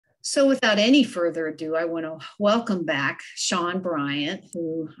So without any further ado, I want to welcome back Shawn Bryant,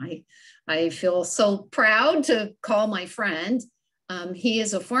 who I feel so proud to call my friend. He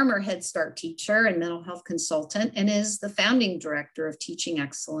is a former Head Start teacher and mental health consultant and is the founding director of Teaching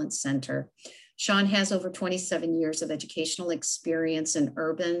Excellence Center. Shawn has over 27 years of educational experience in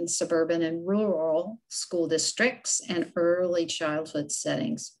urban, suburban, and rural school districts and early childhood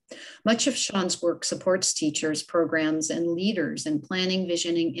settings. Much of Shawn's work supports teachers, programs, and leaders in planning,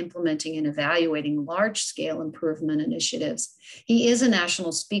 visioning, implementing, and evaluating large-scale improvement initiatives. He is a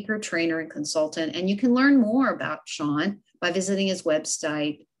national speaker, trainer, and consultant, and you can learn more about Shawn by visiting his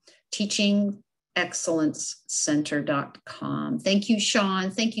website, teachingexcellencecenter.com. Thank you,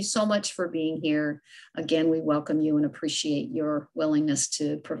 Shawn. Thank you so much for being here. Again, we welcome you and appreciate your willingness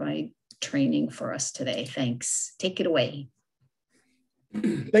to provide training for us today. Thanks. Take it away.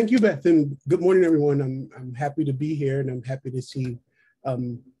 Thank you, Beth, and good morning, everyone. I'm happy to be here, and I'm happy to see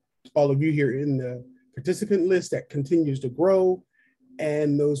all of you here in the participant list that continues to grow,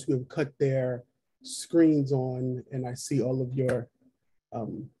 and those who have cut their screens on, and I see all of your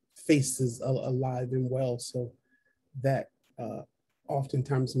faces alive and well, so that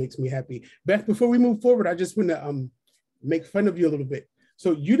oftentimes makes me happy. Beth, before we move forward, I just want to make fun of you a little bit.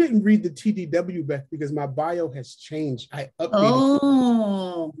 So you didn't read the TDW, Beth, because my bio has changed. I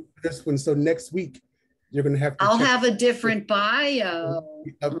updated this one. So next week, you're going to have to I'll have a different bio.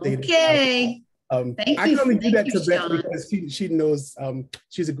 Updated. Okay. Thank you. I can only do that to Beth because she knows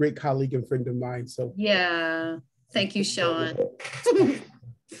she's a great colleague and friend of mine. So yeah. Thank you, Shawn.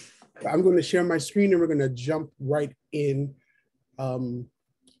 I'm going to share my screen and we're going to jump right in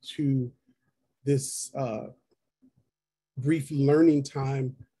to this brief learning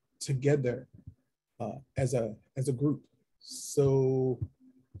time together as a group. So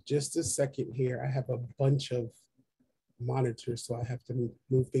just a second here. I have a bunch of monitors, so I have to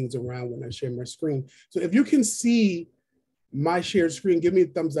move things around when I share my screen. So if you can see my shared screen, give me a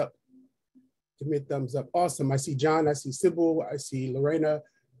thumbs up. Give me a thumbs up. Awesome. I see John, I see Sybil, I see Lorena.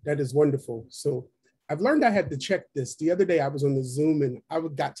 That is wonderful. So I've learned I had to check this. The other day I was on the Zoom and I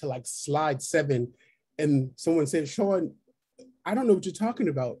got to like slide 7 and someone said, Shawn, I don't know what you're talking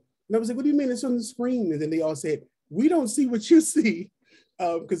about. And I was like, what do you mean it's on the screen? And then they all said, we don't see what you see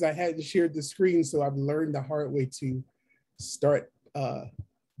because I hadn't shared the screen. So I've learned the hard way to start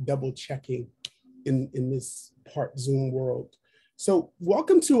double checking in this part Zoom world. So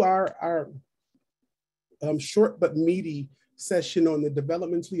welcome to our short but meaty session on the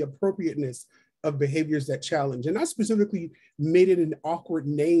developmentally appropriateness of behaviors that challenge. And I specifically made it an awkward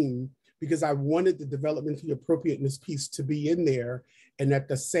name because I wanted the developmentally appropriateness piece to be in there. And at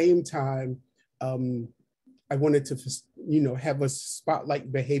the same time, I wanted to, have us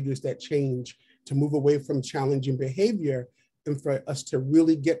spotlight behaviors that change, to move away from challenging behavior and for us to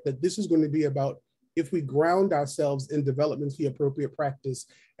really get that this is going to be about if we ground ourselves in developmentally appropriate practice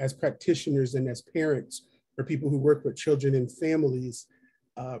as practitioners and as parents or people who work with children and families,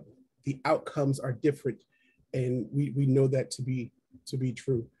 the outcomes are different. And we know that to be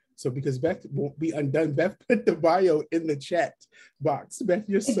true. So because Beth won't be undone, Beth put the bio in the chat box. Beth,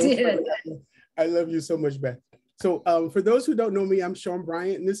 you're so funny. I love you so much, Beth. So for those who don't know me, I'm Shawn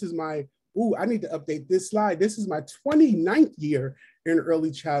Bryant, and this is my, I need to update this slide. This is my 29th year in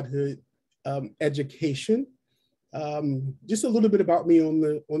early childhood education. Just a little bit about me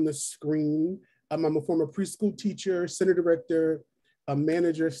on the screen. I'm a former preschool teacher, center director, a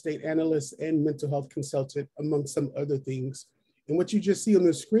manager, state analyst, and mental health consultant, among some other things. And what you just see on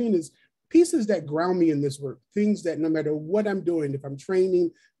the screen is pieces that ground me in this work, things that no matter what I'm doing, if I'm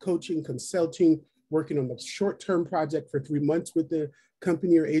training, coaching, consulting, working on a short-term project for 3 months with the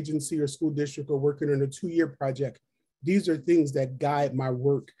company or agency or school district, or working on a 2-year project, these are things that guide my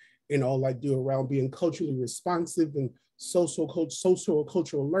work in all I do around being culturally responsive and social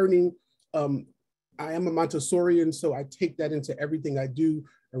cultural learning. I am a Montessorian, so I take that into everything I do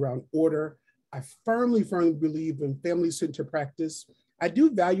around order. I firmly believe in family-centered practice. I do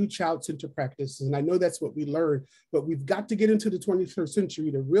value child-centered practices, and I know that's what we learn, but we've got to get into the 21st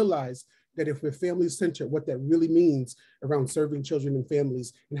century to realize that if we're family-centered, what that really means around serving children and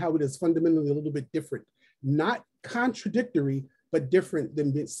families, and how it is fundamentally a little bit different. Not contradictory, but different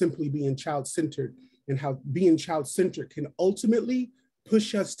than simply being child-centered, and how being child-centered can ultimately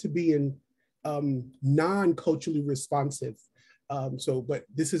push us to being non-culturally responsive. But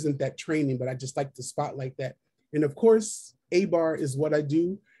this isn't that training, but I just like to spotlight that. And of course, ABAR is what I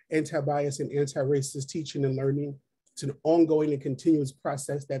do, anti-bias and anti-racist teaching and learning. It's an ongoing and continuous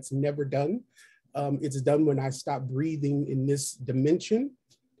process that's never done. It's done when I stop breathing in this dimension.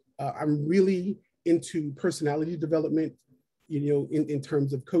 I'm really into personality development, in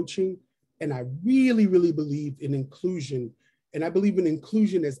terms of coaching. And I really, really believe in inclusion. And I believe in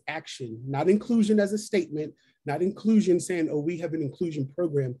inclusion as action, not inclusion as a statement, not inclusion saying, oh, we have an inclusion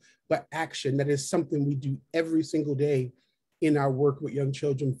program, but action. That is something we do every single day in our work with young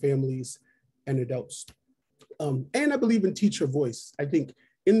children, families, and adults. And I believe in teacher voice. I think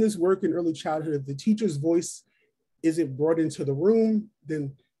in this work in early childhood, if the teacher's voice isn't brought into the room,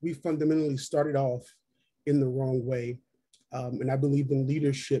 then we fundamentally started off in the wrong way. And I believe in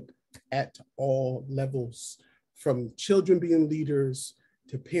leadership at all levels, from children being leaders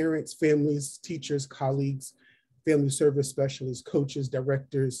to parents, families, teachers, colleagues, family service specialists, coaches,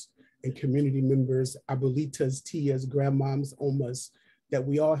 directors, and community members, abuelitas, tias, grandmoms, omas, that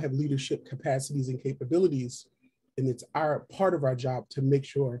we all have leadership capacities and capabilities. And it's part of our job to make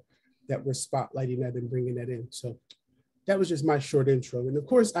sure that we're spotlighting that and bringing that in. So that was just my short intro. And of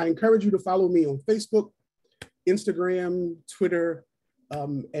course, I encourage you to follow me on Facebook, Instagram, Twitter,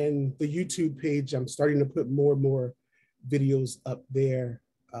 and the YouTube page. I'm starting to put more and more videos up there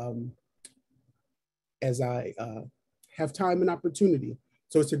as I have time and opportunity.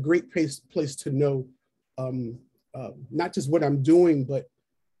 So it's a great place to know not just what I'm doing, but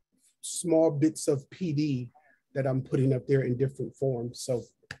small bits of PD that I'm putting up there in different forms. So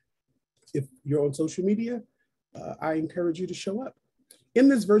if you're on social media, I encourage you to show up. In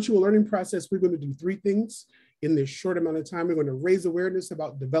this virtual learning process, we're going to do 3 things in this short amount of time. We're going to raise awareness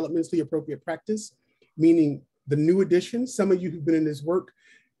about developmentally appropriate practice, meaning the new additions. Some of you who've been in this work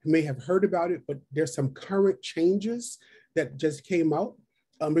may have heard about it, but there's some current changes that just came out.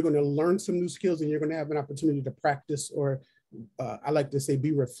 We're going to learn some new skills, and you're going to have an opportunity to practice, or I like to say,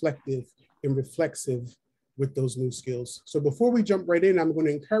 be reflective and reflexive with those new skills. So before we jump right in, I'm going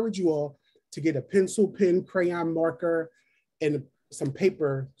to encourage you all to get a pencil, pen, crayon, marker, and some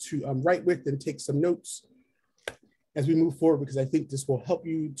paper to write with and take some notes as we move forward, because I think this will help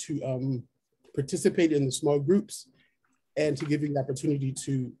you to participate in the small groups and to give you the opportunity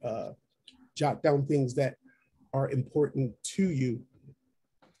to jot down things that are important to you.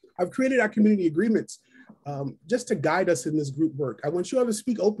 I've created our community agreements just to guide us in this group work. I want you all to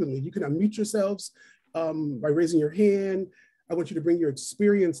speak openly. You can unmute yourselves by raising your hand. I want you to bring your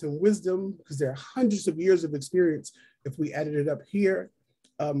experience and wisdom, because there are hundreds of years of experience if we added it up here.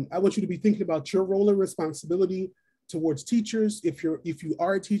 I want you to be thinking about your role and responsibility towards teachers, if you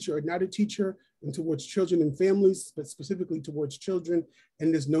are a teacher or not a teacher, and towards children and families, but specifically towards children,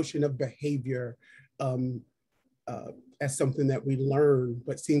 and this notion of behavior as something that we learn,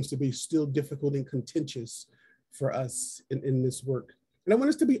 but seems to be still difficult and contentious for us in this work. And I want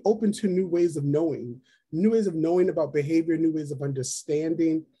us to be open to new ways of knowing about behavior, new ways of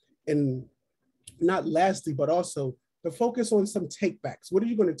understanding, and not lastly, but also to focus on some take-backs. What are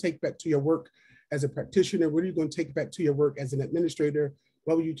you going to take back to your work as a practitioner? What are you going to take back to your work as an administrator?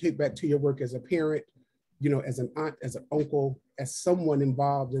 What will you take back to your work as a parent, as an aunt, as an uncle, as someone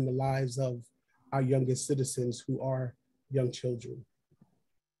involved in the lives of our youngest citizens who are young children?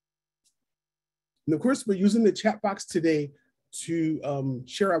 And of course, we're using the chat box today to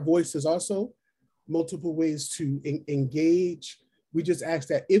share our voices also, multiple ways to engage. We just ask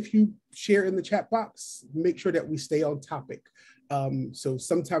that if you share in the chat box, make sure that we stay on topic. So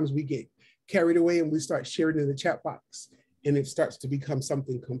sometimes we get carried away and we start sharing in the chat box, and it starts to become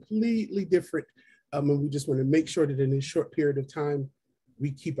something completely different. And we just want to make sure that in this short period of time,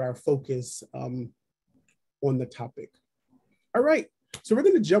 we keep our focus on the topic. All right, so we're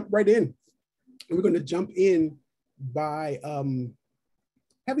going to jump right in. And we're going to jump in by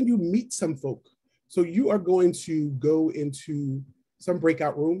having you meet some folk. So you are going to go into some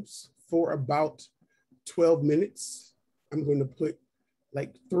breakout rooms for about 12 minutes. I'm going to put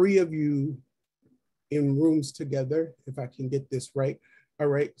like 3 of you in rooms together, if I can get this right. All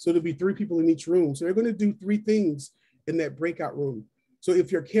right, so there'll be 3 people in each room. So they're going to do 3 things in that breakout room. So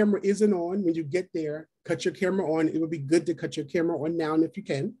if your camera isn't on, when you get there, cut your camera on. It would be good to cut your camera on now if you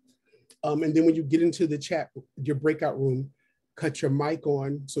can. And then when you get into the chat, your breakout room, cut your mic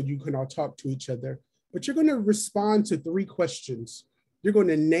on so you can all talk to each other. But you're going to respond to 3 questions. You're going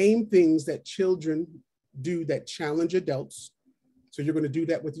to name things that children do that challenge adults. So you're going to do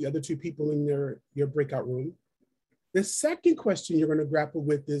that with the other 2 people in your breakout room. The second question you're going to grapple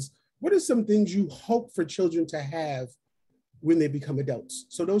with is, what are some things you hope for children to have when they become adults?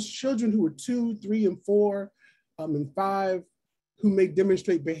 So those children who are 2, 3, and 4, and 5, who may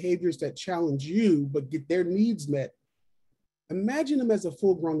demonstrate behaviors that challenge you, but get their needs met, imagine them as a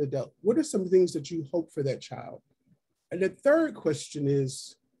full-grown adult. What are some things that you hope for that child? And the third question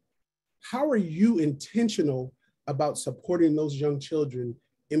is, how are you intentional about supporting those young children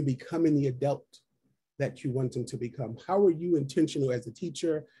in becoming the adult that you want them to become? How are you intentional as a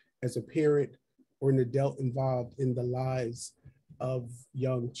teacher, as a parent, or an adult involved in the lives of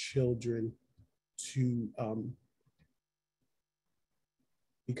young children to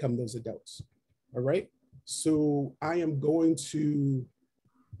become those adults? All right. So I am going to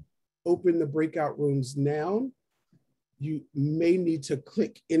open the breakout rooms now. You may need to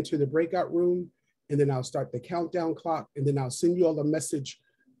click into the breakout room, and then I'll start the countdown clock, and then I'll send you all a message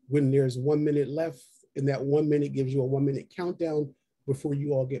when there's 1 minute left, and that 1 minute gives you a 1 minute countdown before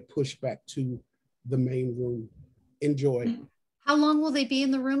you all get pushed back to the main room. Enjoy. How long will they be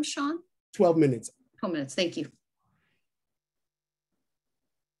in the room, Shawn? 12 minutes. 12 minutes, thank you.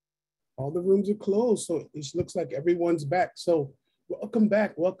 All the rooms are closed, so it looks like everyone's back. So welcome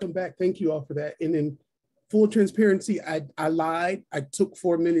back, welcome back. Thank you all for that. And in full transparency, I lied. I took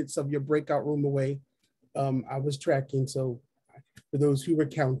 4 minutes of your breakout room away. I was tracking, so for those who were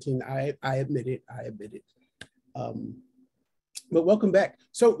counting, I admit it, I admit it. But welcome back.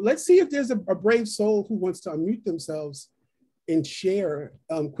 So let's see if there's a brave soul who wants to unmute themselves and share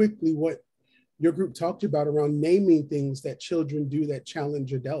quickly what your group talked about around naming things that children do that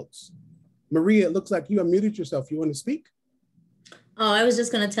challenge adults. Maria, it looks like you unmuted yourself. You want to speak? Oh, I was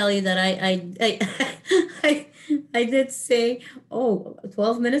just going to tell you that I did say, oh,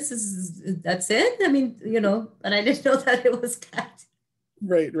 12 minutes that's it? I mean, you know, but I didn't know that it was cut.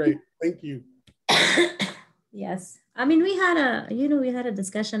 Right, right. Thank you. Yes. I mean, we had a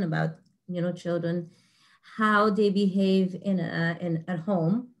discussion about, children, how they behave at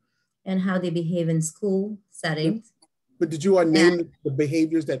home and how they behave in school settings. But did you name the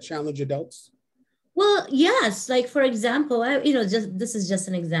behaviors that challenge adults? Well, yes. Like, for example, this is just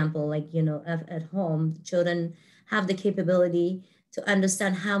an example, like, at home, children have the capability to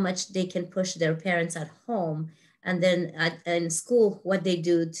understand how much they can push their parents at home. And then in school, what they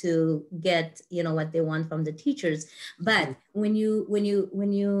do to get, what they want from the teachers. But when you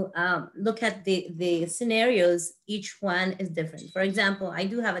look at the scenarios, each one is different. For example, I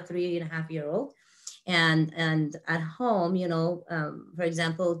do have a 3.5-year-old. And at home, for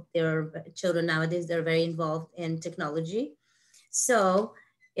example, there are children nowadays, they're very involved in technology. So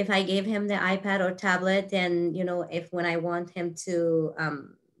if I gave him the iPad or tablet, and, when I want him to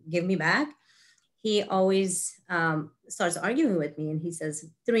give me back, he always starts arguing with me, and he says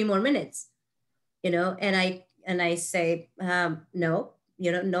 3 more minutes, and I say, no,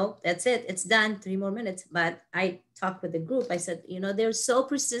 no, that's it. It's done. 3 more minutes. But I talked with the group. I said, they're so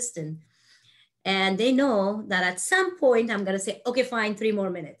persistent. And they know that at some point I'm going to say, okay, fine, 3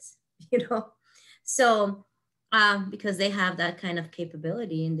 more minutes, So because they have that kind of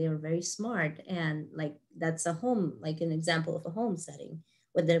capability and they're very smart. And like, that's a home, like an example of a home setting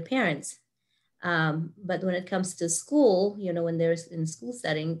with their parents. But when it comes to school, when they're in school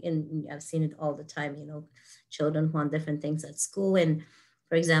setting, and I've seen it all the time, children want different things at school. And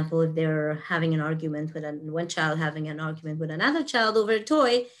for example, if they're having an argument with one child having an argument with another child over a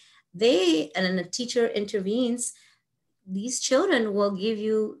toy, and a teacher intervenes, these children will give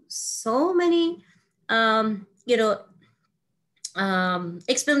you so many,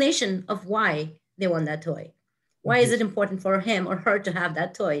 explanation of why they want that toy. Why is it important for him or her to have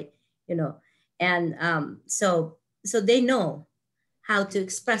that toy, And so they know how to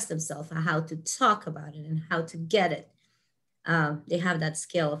express themselves, how to talk about it, and how to get it. They have that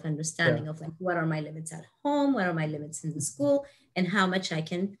skill of understanding of like, what are my limits at home? What are my limits in the school? And how much I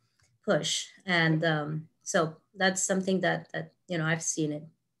can push. And so that's something that I've seen it.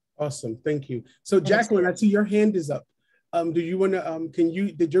 Awesome, thank you. So Jacqueline, I see your hand is up. Do you want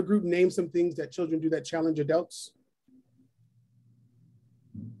to, did your group name some things that children do that challenge adults?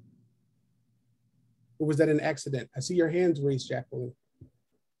 Or was that an accident? I see your hands raised, Jacqueline.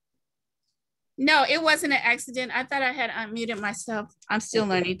 No, it wasn't an accident. I thought I had unmuted myself. I'm still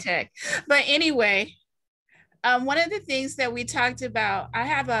learning tech. But anyway, one of the things that we talked about, I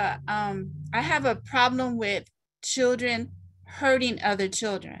have a problem with children hurting other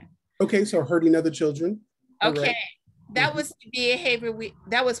children. Okay, so hurting other children. Okay, right. That was the behavior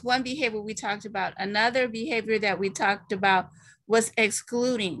that was one behavior we talked about. Another behavior that we talked about was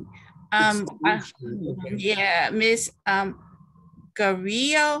excluding. Yeah, Miss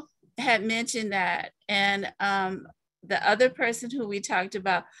Garillo had mentioned that, and the other person who we talked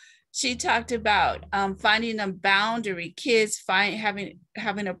about, she talked about finding a boundary. Kids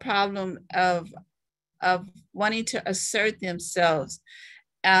having a problem of wanting to assert themselves.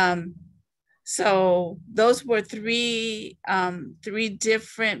 So those were three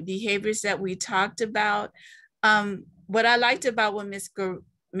different behaviors that we talked about. What I liked about what Miss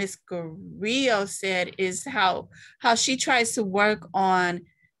Garillo said is how she tries to work on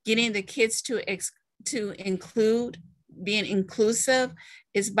getting the kids to being inclusive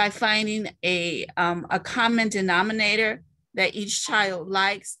is by finding a common denominator that each child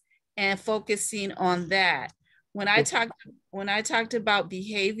likes and focusing on that. When I talked about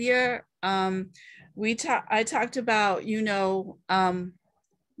behavior, I talked about, you know,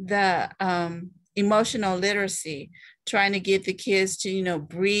 the emotional literacy, trying to get the kids to, you know,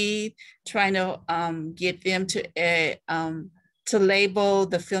 breathe, trying to get them to label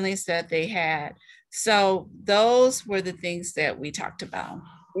the feelings that they had. So those were the things that we talked about.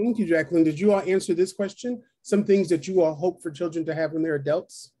 Thank you, Jacqueline. Did you all answer this question? Some things that you all hope for children to have when they're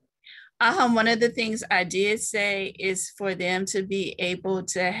adults? One of the things I did say is for them to be able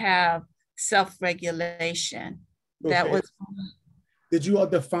to have self-regulation. Okay. That was. Did you all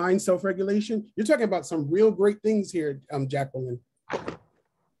define self-regulation? You're talking about some real great things here, Jacqueline.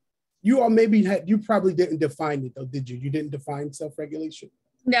 You all you probably didn't define it though, did you? You didn't define self-regulation?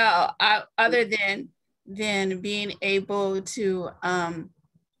 No, other than being able to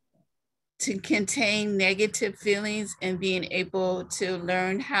contain negative feelings and being able to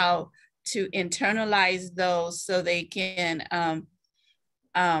learn how to internalize those so they can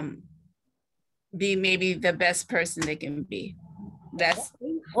be maybe the best person they can be. That's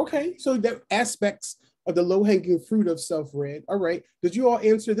okay. So the aspects of the low-hanging fruit of self-reg. All right. Did you all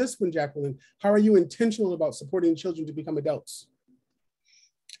answer this one, Jacqueline? How are you intentional about supporting children to become adults?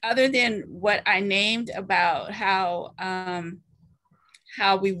 Other than what I named about how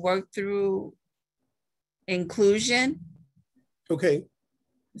we work through inclusion. Okay.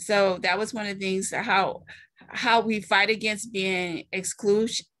 So that was one of the things, how we fight against being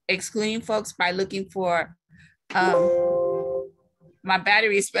excluding folks by looking for, my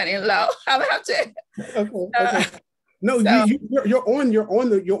battery is running low. I would have to. Okay. No, so,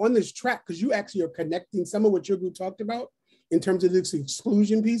 you're on this track because you actually are connecting some of what your group talked about in terms of this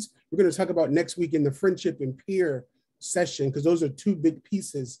exclusion piece. We're going to talk about next week in the friendship and peer session, because those are two big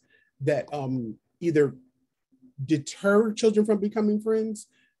pieces that either deter children from becoming friends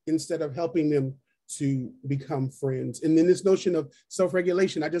instead of helping them to become friends. And then this notion of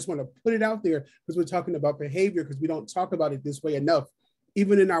self-regulation, I just want to put it out there because we're talking about behavior, because we don't talk about it this way enough.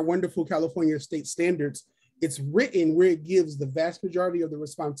 Even in our wonderful California state standards, it's written where it gives the vast majority of the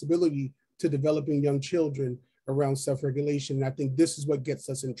responsibility to developing young children around self-regulation. And I think this is what gets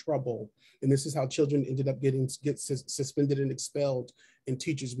us in trouble. And this is how children ended up get suspended and expelled, and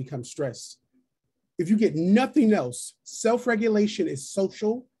teachers become stressed. If you get nothing else, self-regulation is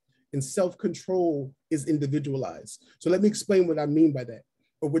social and self-control is individualized. So let me explain what I mean by that,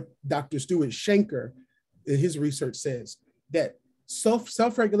 or what Dr. Stuart Shanker in his research says, that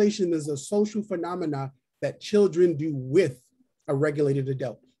self-regulation is a social phenomena that children do with a regulated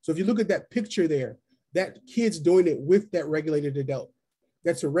adult. So if you look at that picture there, that kid's doing it with that regulated adult.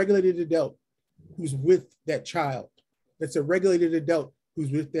 That's a regulated adult who's with that child. That's a regulated adult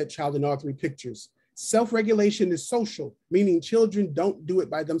who's with that child in all three pictures. Self-regulation is social, meaning children don't do it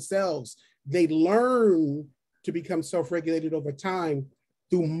by themselves. They learn to become self-regulated over time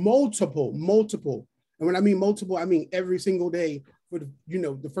through multiple. And when I mean multiple, I mean every single day for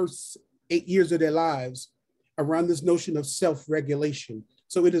the first 8 years of their lives around this notion of self-regulation.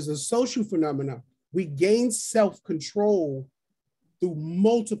 So it is a social phenomenon. We gain self-control through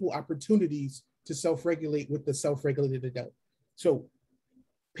multiple opportunities to self-regulate with the self-regulated adult. So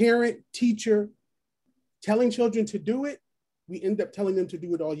parent, teacher, telling children to do it, we end up telling them to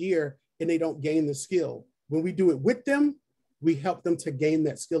do it all year and they don't gain the skill. When we do it with them, we help them to gain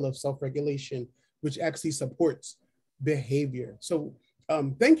that skill of self-regulation, which actually supports behavior. So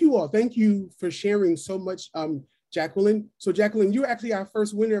thank you all. Thank you for sharing so much, Jacqueline. So Jacqueline, you're actually our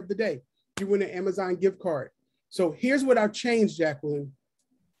first winner of the day. You win an Amazon gift card. So here's what I've changed, Jacqueline.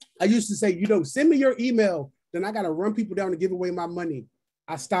 I used to say, send me your email, then I got to run people down to give away my money.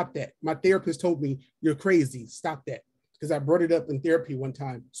 I stopped that. My therapist told me, you're crazy, stop that. Because I brought it up in therapy one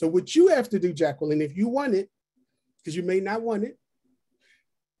time. So what you have to do, Jacqueline, if you want it, because you may not want it,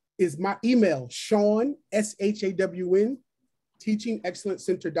 is my email, Shawn, SHAWN,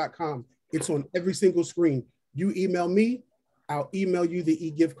 teachingexcellencecenter.com. It's on every single screen. You email me, I'll email you the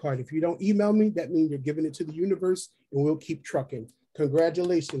e-gift card. If you don't email me, that means you're giving it to the universe and we'll keep trucking.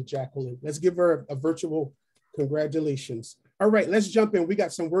 Congratulations, Jacqueline. Let's give her a virtual congratulations. All right, let's jump in. We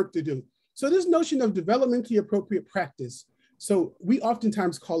got some work to do. So this notion of developmentally appropriate practice, so we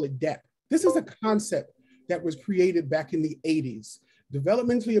oftentimes call it DAP. This is a concept that was created back in the 80s.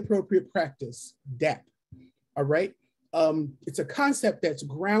 Developmentally appropriate practice, DAP, all right? It's a concept that's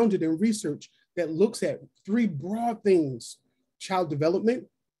grounded in research that looks at three broad things: child development,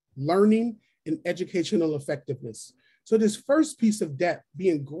 learning, and educational effectiveness. So this first piece of DAP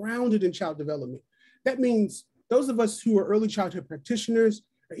being grounded in child development. That means those of us who are early childhood practitioners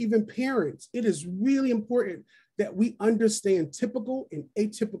or even parents, it is really important that we understand typical and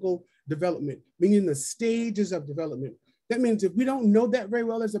atypical development, meaning the stages of development. That means if we don't know that very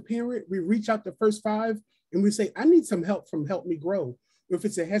well as a parent, we reach out the first 5 and we say, I need some help from Help Me Grow. Or if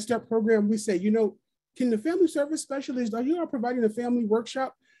it's a Head Start program, we say, you know, can the family service specialist, are you all providing a family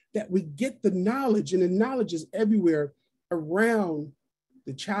workshop? That we get the knowledge, and the knowledge is everywhere around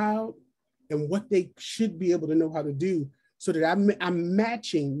the child and what they should be able to know how to do, so that I'm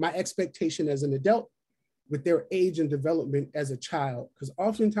matching my expectation as an adult with their age and development as a child. Because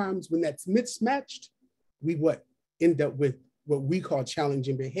oftentimes when that's mismatched, we end up with what we call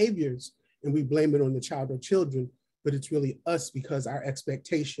challenging behaviors, and we blame it on the child or children, but it's really us because our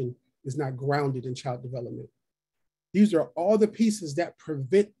expectation is not grounded in child development. These are all the pieces that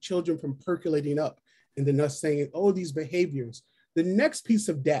prevent children from percolating up and then us saying, oh, these behaviors. The next piece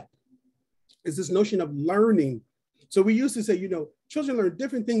of depth is this notion of learning. So we used to say, you know, children learn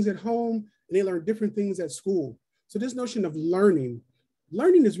different things at home and they learn different things at school. So this notion of learning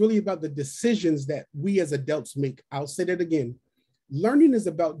is really about the decisions that we as adults make. I'll say that again. Learning is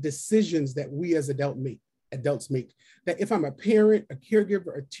about decisions that we as adults make. That if I'm a parent, a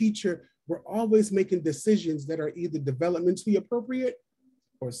caregiver, a teacher, we're always making decisions that are either developmentally appropriate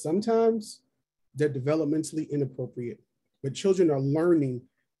or sometimes they're developmentally inappropriate. But children are learning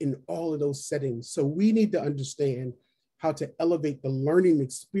in all of those settings. So we need to understand how to elevate the learning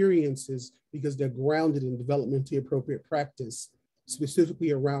experiences because they're grounded in developmentally appropriate practice,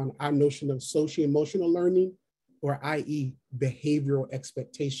 specifically around our notion of socio-emotional learning, or i.e. behavioral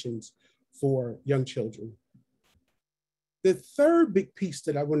expectations for young children. The third big piece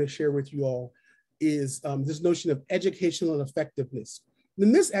that I want to share with you all is this notion of educational effectiveness.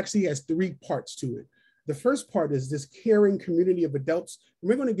 And this actually has 3 parts to it. The first part is this caring community of adults, and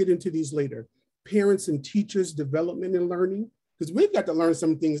we're going to get into these later. Parents and teachers, development and learning, because we've got to learn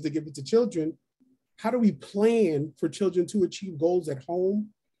some things to give it to children. How do we plan for children to achieve goals at home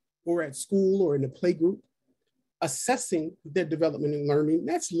or at school or in a play group? Assessing their development and learning,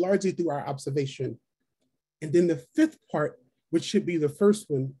 that's largely through our observation. And then the 5th part, which should be the first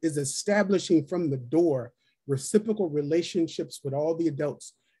one, is establishing from the door reciprocal relationships with all the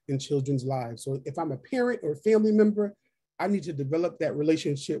adults in children's lives. So if I'm a parent or a family member, I need to develop that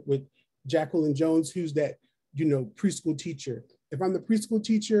relationship with Jacqueline Jones, who's that, you know, preschool teacher. If I'm the preschool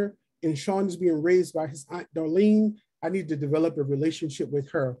teacher and Shawn is being raised by his aunt Darlene, I need to develop a relationship with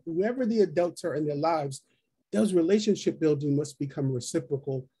her. Whoever the adults are in their lives, those relationship building must become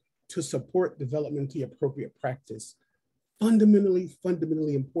reciprocal to support developmentally appropriate practice. Fundamentally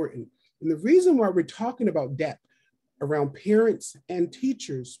important. And the reason why we're talking about depth around parents and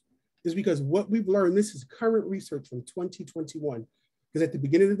teachers is because what we've learned, this is current research from 2021, because at the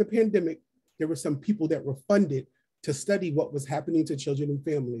beginning of the pandemic, there were some people that were funded to study what was happening to children and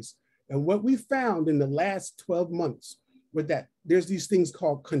families. And what we found in the last 12 months was that there's these things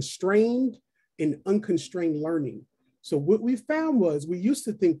called constrained and unconstrained learning. So what we found was we used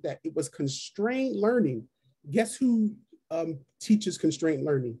to think that it was constrained learning. Guess who teaches constrained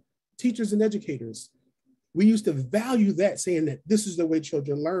learning? Teachers and educators. We used to value that, saying that this is the way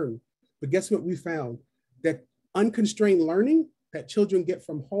children learn. But guess what we found? That unconstrained learning that children get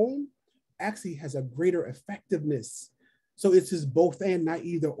from home actually has a greater effectiveness. So it's just both and, not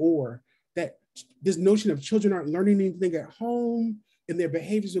either or. That this notion of children aren't learning anything at home and their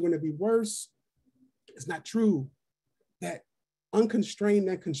behaviors are going to be worse, it's not true. That unconstrained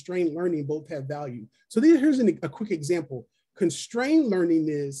and constrained learning both have value. So here's a quick example. Constrained learning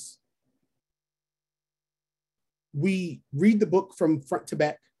is we read the book from front to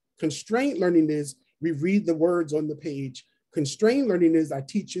back. Constrained learning is we read the words on the page. Constrained learning is I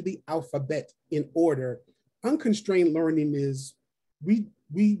teach you the alphabet in order. Unconstrained learning is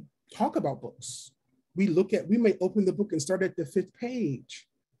we talk about books. We may open the book and start at the 5th page,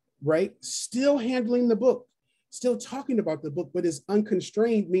 right? Still handling the book, still talking about the book, but it's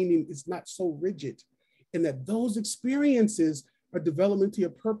unconstrained, meaning it's not so rigid. And that those experiences are developmentally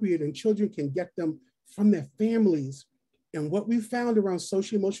appropriate and children can get them from their families. And what we found around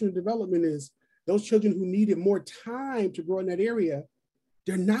socio-emotional development is those children who needed more time to grow in that area,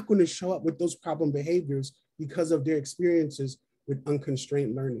 they're not going to show up with those problem behaviors because of their experiences with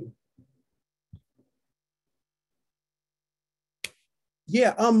unconstrained learning.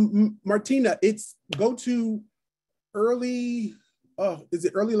 Yeah, Martina, it's go to Early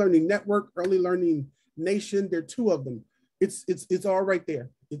Learning Network, Early Learning Nation. There are 2 of them. It's all right there.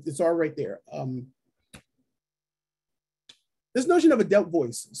 It's all right there. This notion of adult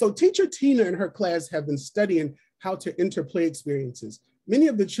voice. So teacher Tina and her class have been studying how to interplay experiences. Many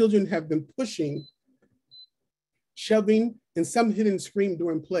of the children have been pushing shoving, and some hit and scream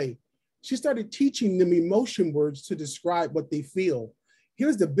during play. She started teaching them emotion words to describe what they feel.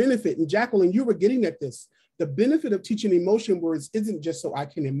 Here's the benefit, and Jacqueline, you were getting at this. The benefit of teaching emotion words isn't just so I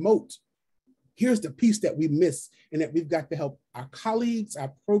can emote. Here's the piece that we miss and that we've got to help our colleagues,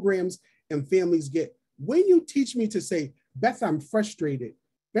 our programs, and families get. When you teach me to say, Beth, I'm frustrated,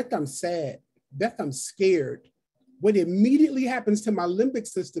 Beth, I'm sad, Beth, I'm scared, what immediately happens to my limbic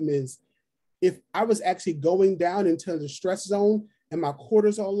system is, if I was actually going down into the stress zone and my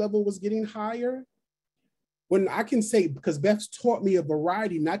cortisol level was getting higher, when I can say, because Beth's taught me a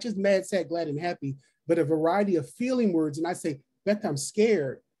variety, not just mad, sad, glad, and happy, but a variety of feeling words. And I say, Beth, I'm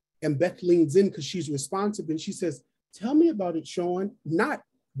scared. And Beth leans in because she's responsive. And she says, tell me about it, Shawn. Not,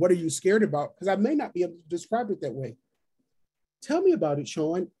 what are you scared about? Because I may not be able to describe it that way. Tell me about it,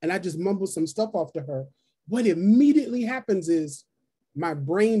 Shawn. And I just mumble some stuff off to her. What immediately happens is my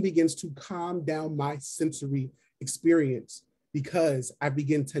brain begins to calm down my sensory experience because I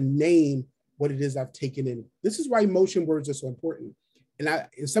begin to name what it is I've taken in. This is why emotion words are so important. And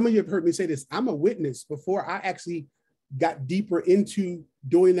some of you have heard me say this, I'm a witness. Before I actually got deeper into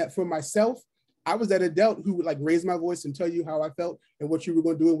doing that for myself, I was that adult who would like raise my voice and tell you how I felt and what you were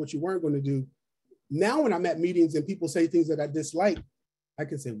going to do and what you weren't going to do. Now, when I'm at meetings and people say things that I dislike, I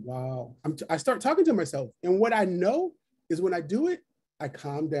can say, wow, I start talking to myself. And what I know is when I do it, I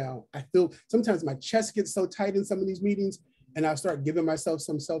calm down. I feel, sometimes my chest gets so tight in some of these meetings and I start giving myself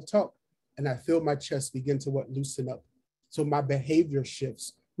some self-talk and I feel my chest begin to loosen up. So my behavior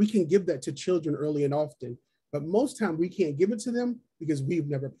shifts. We can give that to children early and often, but most time we can't give it to them because we've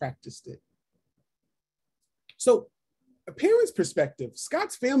never practiced it. So a parent's perspective,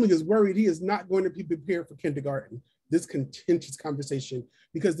 Scott's family is worried he is not going to be prepared for kindergarten, this contentious conversation,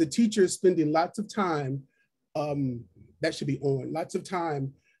 because the teacher is spending lots of time, that should be on, lots of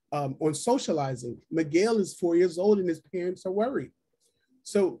time on socializing. Miguel is 4 years old and his parents are worried.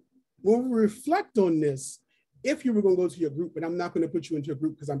 So when we reflect on this, if you were going to go to your group, and I'm not going to put you into a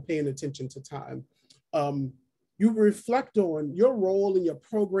group because I'm paying attention to time, you reflect on your role in your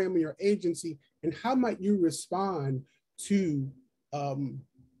program and your agency and how might you respond to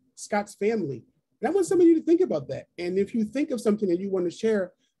Scott's family. And I want some of you to think about that. And if you think of something that you want to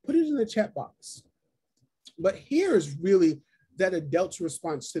share, put it in the chat box. But here is really that adult's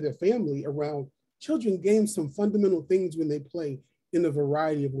response to their family around children gain some fundamental things when they play in a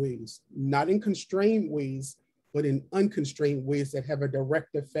variety of ways, not in constrained ways, but in unconstrained ways that have a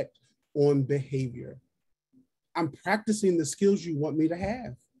direct effect on behavior. I'm practicing the skills you want me to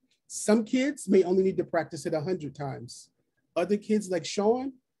have. Some kids may only need to practice it 100 times. Other kids like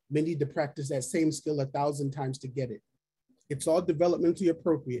Shawn may need to practice that same skill 1,000 times to get it. It's all developmentally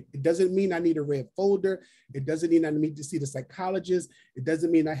appropriate. It doesn't mean I need a red folder. It doesn't mean I need to see the psychologist. It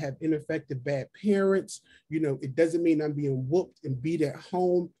doesn't mean I have ineffective bad parents. It doesn't mean I'm being whooped and beat at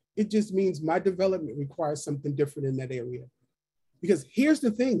home. It just means my development requires something different in that area. Because here's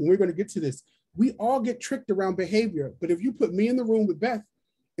the thing, we're going to get to this. We all get tricked around behavior, but if you put me in the room with Beth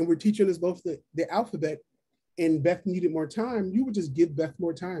and we're teaching us both the alphabet and Beth needed more time, you would just give Beth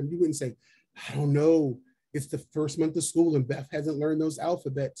more time. You wouldn't say, I don't know, it's the first month of school and Beth hasn't learned those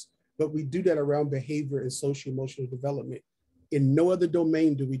alphabets. But we do that around behavior and social emotional development. In no other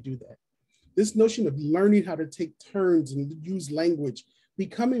domain do we do that. This notion of learning how to take turns and use language,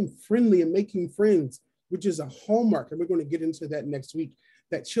 becoming friendly and making friends, which is a hallmark, and we're going to get into that next week,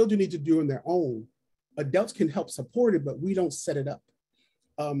 that children need to do on their own. Adults can help support it, but we don't set it up.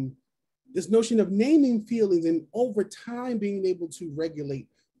 This notion of naming feelings and over time being able to regulate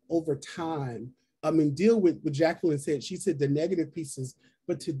over time. Deal with what Jacqueline said. She said the negative pieces,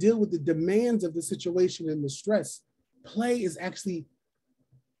 but to deal with the demands of the situation and the stress, play is actually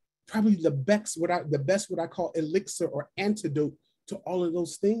probably the best what I call elixir or antidote to all of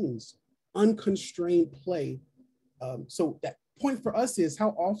those things. Unconstrained play. So that point for us is how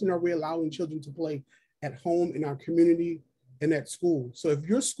often are we allowing children to play at home, in our community, and at school? So if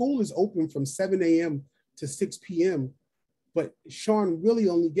your school is open from 7 a.m. to 6 p.m., but Shawn really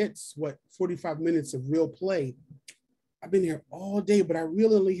only gets 45 minutes of real play. I've been here all day, but I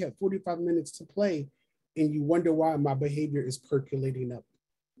really only have 45 minutes to play. And you wonder why my behavior is percolating up.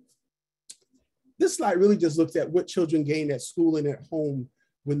 This slide really just looks at what children gain at school and at home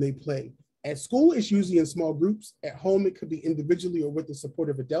when they play. At school, it's usually in small groups. At home, it could be individually or with a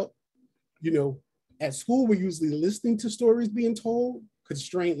supportive adult. At school, we're usually listening to stories being told,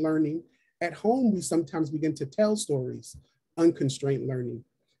 constrained learning. At home, we sometimes begin to tell stories, unconstrained learning.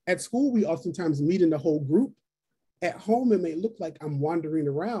 At school, we oftentimes meet in the whole group. At home, it may look like I'm wandering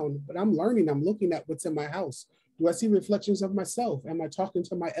around, but I'm learning. I'm looking at what's in my house. Do I see reflections of myself? Am I talking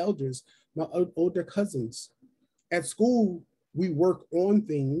to my elders, my older cousins? At school, we work on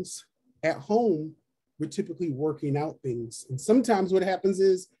things. At home, we're typically working out things. And sometimes what happens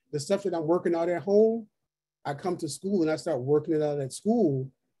is the stuff that I'm working out at home, I come to school and I start working it out at school,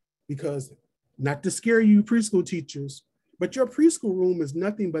 because, not to scare you preschool teachers, but your preschool room is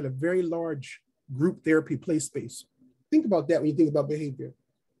nothing but a very large group therapy play space. Think about that when you think about behavior.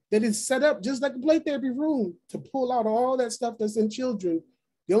 That is set up just like a play therapy room to pull out all that stuff that's in children.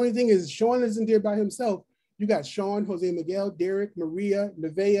 The only thing is Shawn isn't there by himself. You got Shawn, Jose Miguel, Derek, Maria,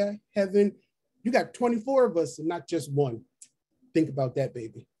 Nevaeh, Heaven. You got 24 of us and not just one. Think about that,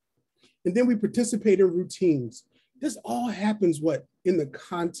 baby. And then we participate in routines. This all happens in the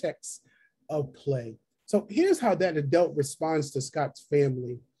context of play. So here's how that adult responds to Scott's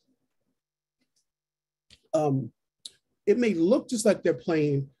family. It may look just like they're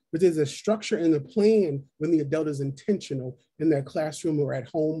playing, but there's a structure in the plan when the adult is intentional in their classroom or at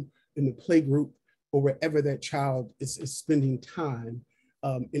home, in the play group, or wherever that child is spending time.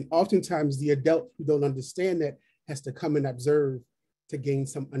 And oftentimes the adult who don't understand that has to come and observe to gain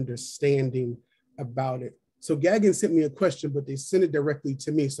some understanding about it. So Gagan sent me a question, but they sent it directly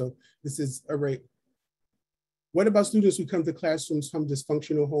to me. So this is, all right. What about students who come to classrooms from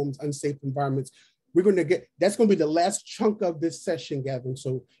dysfunctional homes, unsafe environments? We're going to get, that's going to be the last chunk of this session, Gavin.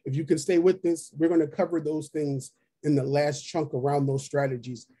 So if you can stay with this, we're going to cover those things in the last chunk around those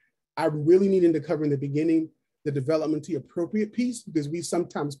strategies. I really needed to cover in the beginning the developmentally appropriate piece, because we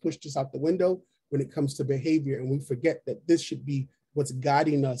sometimes push this out the window when it comes to behavior, and we forget that this should be what's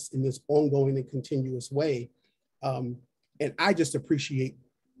guiding us in this ongoing and continuous way. And I just appreciate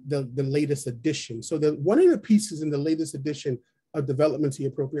the latest edition. So one of the pieces in the latest edition of developmentally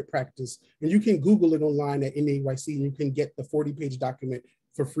appropriate practice, and you can Google it online at NAYC, and you can get the 40-page document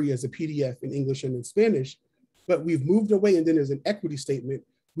for free as a PDF in English and in Spanish. But we've moved away, and then there's an equity statement.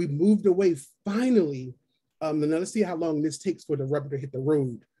 We've moved away finally, and now let's see how long this takes for the rubber to hit the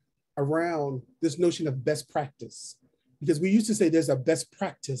road, around this notion of best practice. Because we used to say there's a best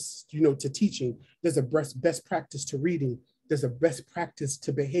practice, to teaching, there's a best practice to reading, there's a best practice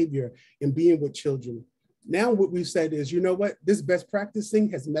to behavior and being with children. Now what we've said is, you know what, this best practice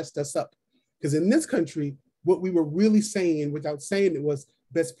thing has messed us up. Because in this country, what we were really saying without saying it was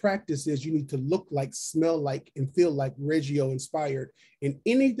best practice is you need to look like, smell like, and feel like Reggio inspired. And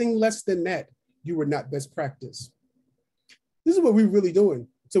anything less than that, you were not best practice. This is what we're really doing.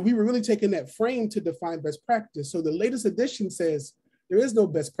 So we were really taking that frame to define best practice. So the latest edition says there is no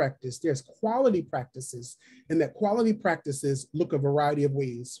best practice, there's quality practices. And that quality practices look a variety of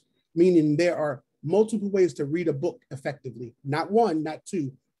ways, meaning there are multiple ways to read a book effectively, not one, not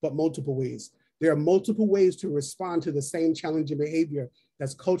two, but multiple ways. There are multiple ways to respond to the same challenging behavior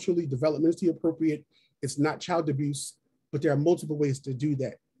that's culturally, developmentally appropriate. It's not child abuse, but there are multiple ways to do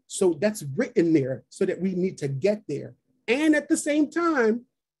that. So that's written there so that we need to get there. And at the same time,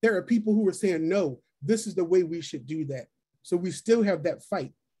 there are people who are saying, no, this is the way we should do that. So we still have that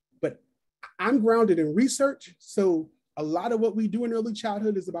fight. But I'm grounded in research. So a lot of what we do in early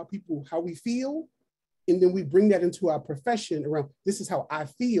childhood is about people, how we feel. And then we bring that into our profession around, this is how I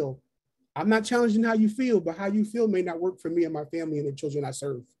feel. I'm not challenging how you feel, but how you feel may not work for me and my family and the children I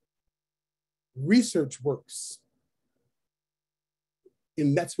serve. Research works.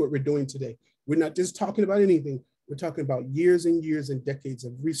 And that's what we're doing today. We're not just talking about anything. We're talking about years and years and decades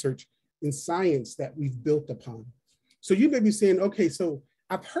of research in science that we've built upon. So you may be saying, okay, so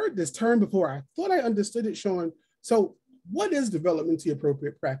I've heard this term before. I thought I understood it, Shawn. So what is developmentally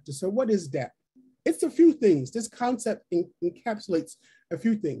appropriate practice? So what is that? It's a few things. This concept encapsulates a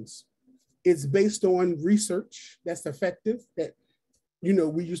few things. It's based on research that's effective, that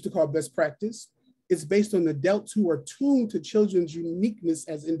we used to call best practice. It's based on adults who are tuned to children's uniqueness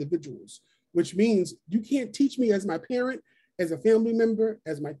as individuals, which means you can't teach me as my parent, as a family member,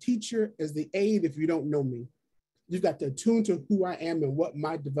 as my teacher, as the aide if you don't know me. You've got to attune to who I am and what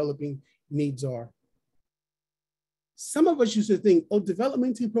my developing needs are. Some of us used to think, oh,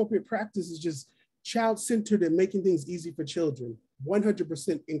 developmentally appropriate practice is just child-centered and making things easy for children.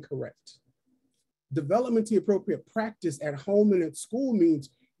 100% incorrect. Developmentally appropriate practice at home and at school means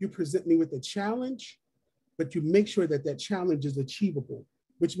you present me with a challenge, but you make sure that that challenge is achievable,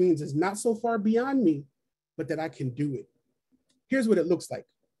 which means it's not so far beyond me, but that I can do it. Here's what it looks like.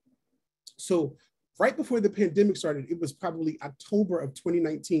 So right before the pandemic started, it was probably October of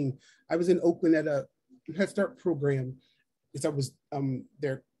 2019. I was in Oakland at a Head Start program because I was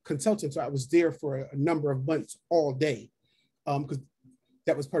their consultant. So I was there for a number of months all day because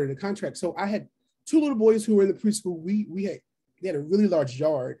that was part of the contract. So I had two little boys who were in the preschool. They had a really large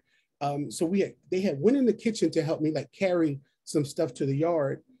yard. So they had went in the kitchen to help me like carry some stuff to the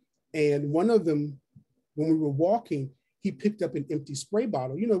yard. And one of them when we were walking, he picked up an empty spray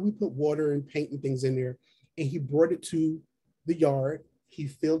bottle. You know, we put water and paint and things in there, and he brought it to the yard. He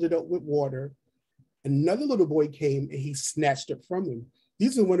filled it up with water. Another little boy came and he snatched it from him.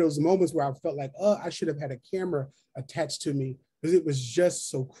 These are one of those moments where I felt like, oh, I should have had a camera attached to me because it was just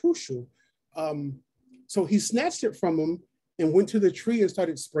so crucial. So he snatched it from him and went to the tree and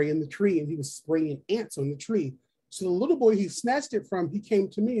started spraying the tree, and he was spraying ants on the tree. So the little boy he snatched it from, he came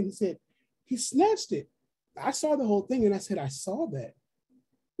to me and he said, he snatched it. I saw the whole thing and I said, I saw that.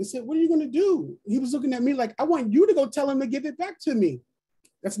 He said, what are you going to do? He was looking at me like, I want you to go tell him to give it back to me.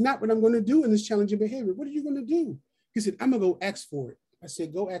 That's not what I'm going to do in this challenging behavior. What are you going to do? He said, I'm going to go ask for it. I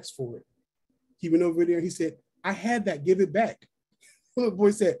said, go ask for it. He went over there. He said, I had that, give it back. The little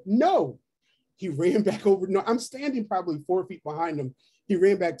boy said, no. He ran back over. No, I'm standing probably 4 feet behind him. He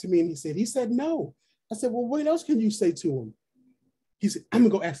ran back to me and he said, no. I said, well, what else can you say to him? He said, I'm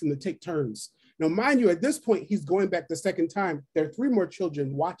going to go ask him to take turns. Now, mind you, at this point, he's going back the second time. There are 3 more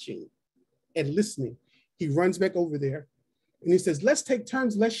children watching and listening. He runs back over there and he says, let's take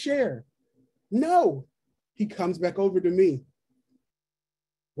turns, let's share. No. He comes back over to me.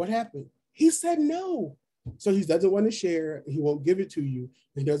 What happened? He said no. So he doesn't want to share. He won't give it to you.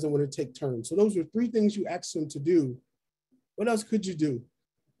 He doesn't want to take turns. So those are 3 things you asked him to do. What else could you do?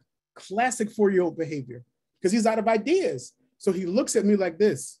 Classic 4-year-old behavior, because he's out of ideas. So he looks at me like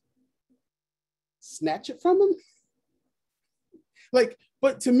this. Snatch it from him? Like,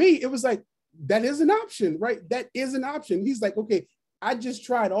 but to me, it was like, that is an option, right? That is an option. He's like, okay, I just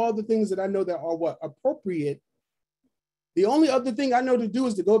tried all the things that I know that are what? Appropriate. The only other thing I know to do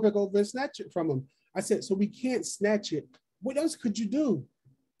is to go back over and snatch it from him. I said, so we can't snatch it. What else could you do?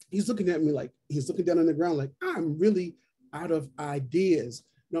 He's looking at me like, he's looking down on the ground like, I'm really out of ideas.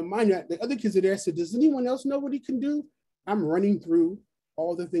 Now, mind you, the other kids are there. I said, does anyone else know what he can do? I'm running through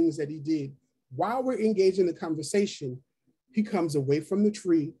all the things that he did. While we're engaged in the conversation, he comes away from the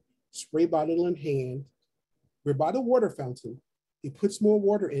tree, spray bottle in hand. We're by the water fountain. He puts more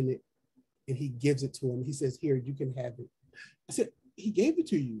water in it and he gives it to him. He says, here, you can have it. I said, he gave it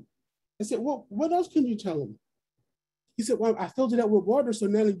to you. I said, well, what else can you tell him? He said, well, I filled it up with water, so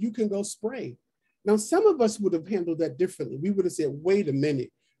now you can go spray. Now, some of us would have handled that differently. We would have said, wait a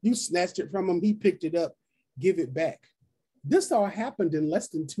minute, you snatched it from him, he picked it up, give it back. This all happened in less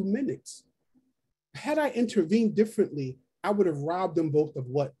than 2 minutes. Had I intervened differently, I would have robbed them both of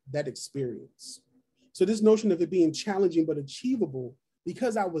what? That experience. So this notion of it being challenging but achievable,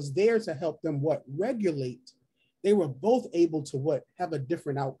 because I was there to help them what? Regulate. They were both able to what? Have a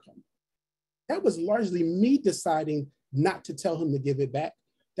different outcome. That was largely me deciding not to tell him to give it back.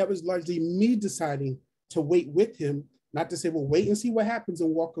 That was largely me deciding to wait with him, not to say, well, wait and see what happens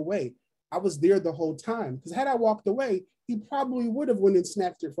and walk away. I was there the whole time, because had I walked away, he probably would have went and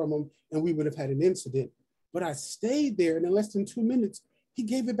snatched it from him and we would have had an incident. But I stayed there, and in less than 2 minutes, he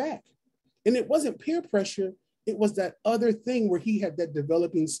gave it back. And it wasn't peer pressure. It was that other thing where he had that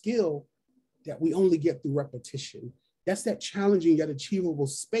developing skill that we only get through repetition. That's that challenging yet achievable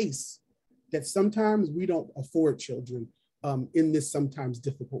space that sometimes we don't afford children in this sometimes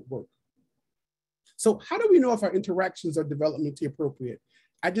difficult work. So how do we know if our interactions are developmentally appropriate?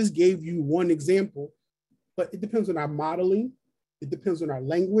 I just gave you one example, but it depends on our modeling. It depends on our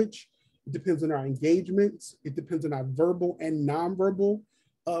language. It depends on our engagements. It depends on our verbal and nonverbal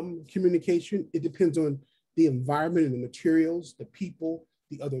communication. It depends on the environment and the materials, the people,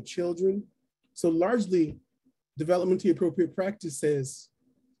 the other children. So largely, developmentally appropriate practice says,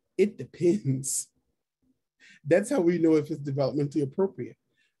 it depends. That's how we know if it's developmentally appropriate.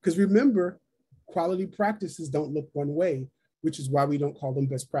 Because remember, quality practices don't look one way, which is why we don't call them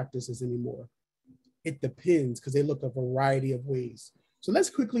best practices anymore. It depends, because they look a variety of ways. So let's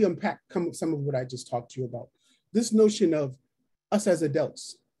quickly unpack some of what I just talked to you about. This notion of us as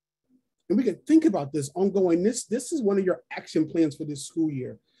adults. And we can think about this ongoing. This is one of your action plans for this school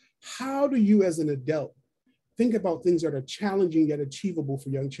year. How do you as an adult think about things that are challenging yet achievable for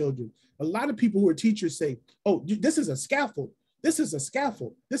young children? A lot of people who are teachers say, oh, this is a scaffold. This is a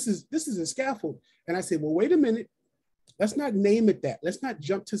scaffold. This is a scaffold. And I say, well, wait a minute. Let's not name it that. Let's not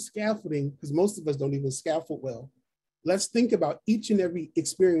jump to scaffolding, because most of us don't even scaffold well. Let's think about each and every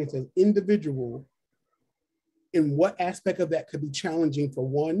experience as individual and what aspect of that could be challenging for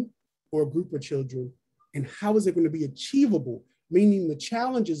one or a group of children, and how is it going to be achievable? Meaning the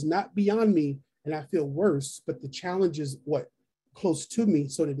challenge is not beyond me and I feel worse, but the challenge is what? Close to me,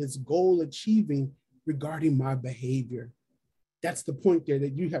 so that it's goal achieving regarding my behavior. That's the point there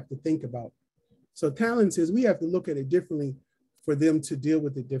that you have to think about. So Talon says we have to look at it differently for them to deal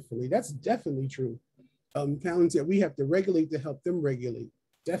with it differently. That's definitely true. Talon said we have to regulate to help them regulate.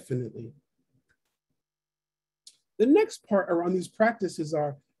 Definitely. The next part around these practices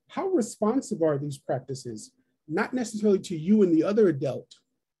are, how responsive are these practices? Not necessarily to you and the other adult,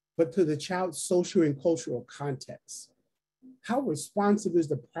 but to the child's social and cultural context. How responsive is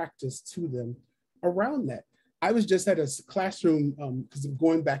the practice to them around that? I was just at a classroom, because I'm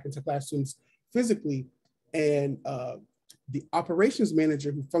going back into classrooms physically, and the operations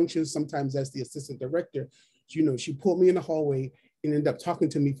manager, who functions sometimes as the assistant director, she pulled me in the hallway and ended up talking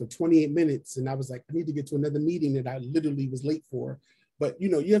to me for 28 minutes. And I was like, I need to get to another meeting that I literally was late for. But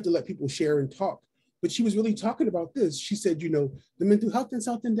you have to let people share and talk. But she was really talking about this. She said, the mental health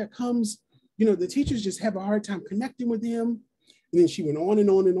consultant that comes, the teachers just have a hard time connecting with him. And then she went on and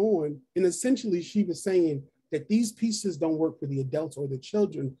on and on. And essentially she was saying that these pieces don't work for the adults or the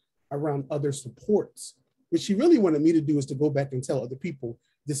children around other supports. What she really wanted me to do is to go back and tell other people,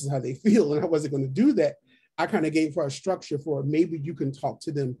 this is how they feel. And I wasn't going to do that. I kind of gave her a structure for, maybe you can talk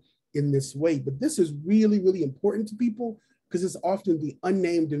to them in this way. But this is really, really important to people, because it's often the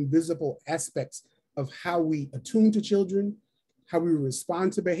unnamed, invisible aspects of how we attune to children, how we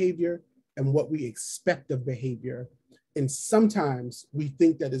respond to behavior, and what we expect of behavior. And sometimes we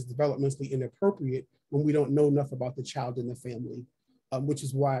think that is developmentally inappropriate when we don't know enough about the child and the family, which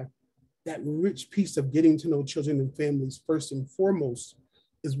is why that rich piece of getting to know children and families first and foremost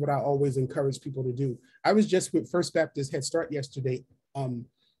is what I always encourage people to do. I was just with First Baptist Head Start yesterday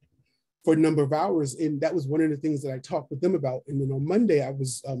for a number of hours, and that was one of the things that I talked with them about. And then on Monday, I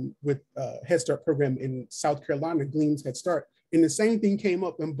was with Head Start program in South Carolina, Gleams Head Start, and the same thing came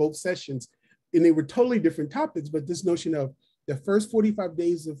up in both sessions, and they were totally different topics, but this notion of the first 45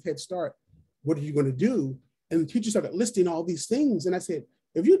 days of Head Start, what are you going to do? And the teacher started listing all these things, and I said,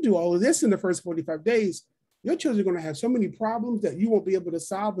 if you do all of this in the first 45 days, your children are going to have so many problems that you won't be able to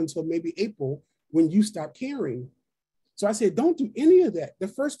solve until maybe April, when you stop caring. So I said, don't do any of that. The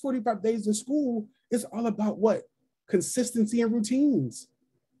first 45 days of school is all about what? Consistency and routines.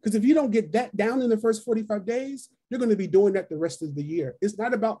 Because if you don't get that down in the first 45 days, you're going to be doing that the rest of the year. It's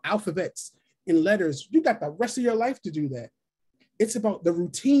not about alphabets and letters. You got the rest of your life to do that. It's about the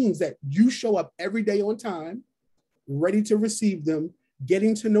routines that you show up every day on time, ready to receive them,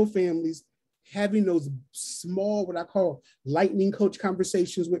 getting to know families, having those small, what I call lightning coach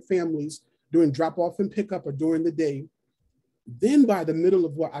conversations with families during drop off and pickup or during the day. Then by the middle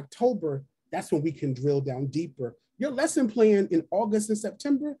of October, that's when we can drill down deeper. Your lesson plan in August and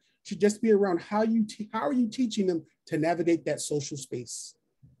September should just be around how are you teaching them to navigate that social space?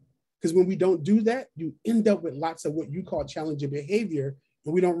 Because when we don't do that, you end up with lots of what you call challenging behavior,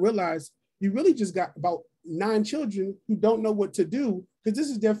 and we don't realize you really just got about 9 children who don't know what to do, because this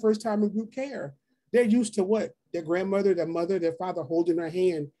is their first time in group care. They're used to what? Their grandmother, their mother, their father holding their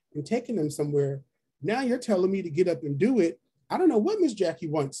hand and taking them somewhere. Now you're telling me to get up and do it. I don't know what Miss Jackie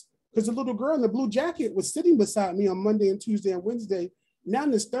wants, because the little girl in the blue jacket was sitting beside me on Monday and Tuesday and Wednesday. Now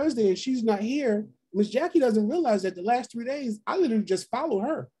it's Thursday and she's not here. Miss Jackie doesn't realize that the last 3 days, I literally just follow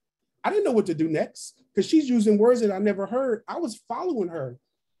her. I didn't know what to do next, because she's using words that I never heard. I was following her.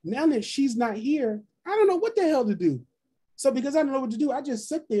 Now that she's not here, I don't know what the hell to do. So because I don't know what to do, I just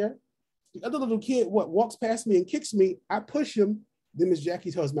sit there. The other little kid walks past me and kicks me. I push him. Then Miss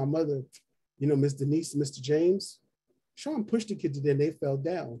Jackie tells my mother, Miss Denise and Mr. James, Shawn pushed the kid today and they fell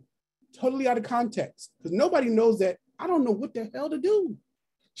down. Totally out of context, because nobody knows that I don't know what the hell to do.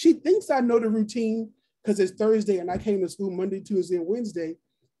 She thinks I know the routine because it's Thursday and I came to school Monday, Tuesday, and Wednesday.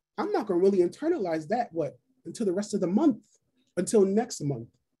 I'm not going to really internalize that until the rest of the month, until next month.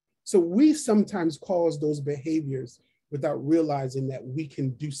 So we sometimes cause those behaviors without realizing that we can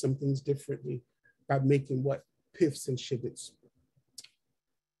do some things differently by making pivots and shivets.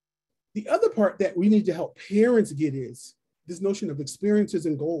 The other part that we need to help parents get is this notion of experiences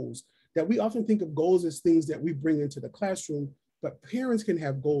and goals, that we often think of goals as things that we bring into the classroom, but parents can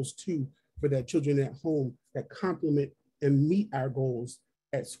have goals too for their children at home that complement and meet our goals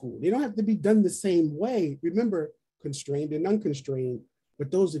at school. They don't have to be done the same way. Remember, constrained and unconstrained,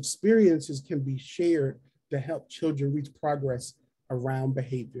 but those experiences can be shared to help children reach progress around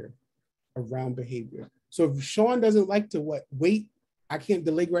behavior. So if Shawn doesn't like to wait, I can't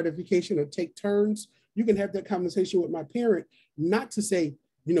delay gratification or take turns, you can have that conversation with my parent, not to say,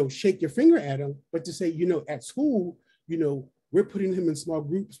 shake your finger at him, but to say, at school, we're putting him in small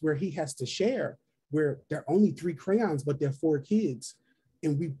groups where he has to share, where there are only 3 crayons, but there are 4 kids.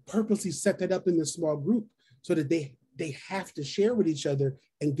 And we purposely set that up in the small group so that they have to share with each other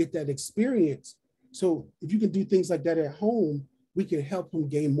and get that experience. So if you can do things like that at home, we can help them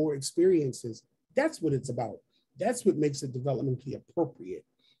gain more experiences. That's what it's about. That's what makes it developmentally appropriate.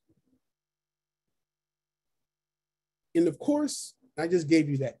 And of course, I just gave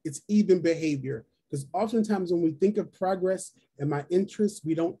you that. It's even behavior, Because oftentimes when we think of progress and my interests,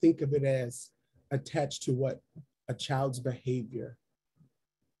 we don't think of it as attached to what? A child's behavior.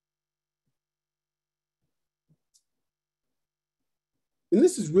 And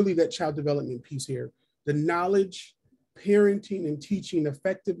this is really that child development piece here. The knowledge, parenting and teaching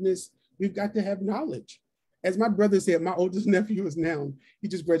effectiveness, we've got to have knowledge. As my brother said, my oldest nephew is now, he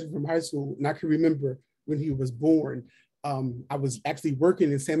just graduated from high school, and I can remember when he was born. I was actually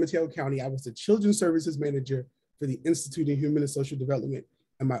working in San Mateo County. I was the children's services manager for the Institute of Human and Social Development.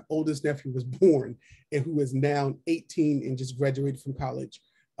 And my oldest nephew was born, and who is now 18 and just graduated from college.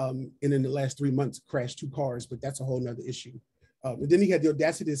 And in the last 3 months, crashed 2 cars, but that's a whole nother issue. And then he had the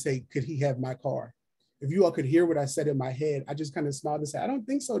audacity to say, could he have my car? If you all could hear what I said in my head, I just kind of smiled and said, I don't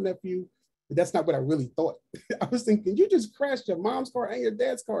think so, nephew. But that's not what I really thought. I was thinking, you just crashed your mom's car and your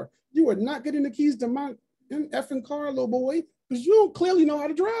dad's car. You are not getting the keys to my effing car, little boy, because you don't clearly know how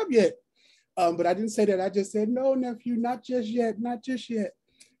to drive yet. But I didn't say that. I just said, no, nephew, not just yet, not just yet.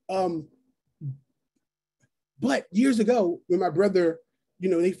 But years ago, when my brother,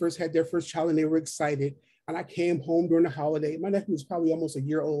 they first had their first child and they were excited, and I came home during the holiday. My nephew was probably almost a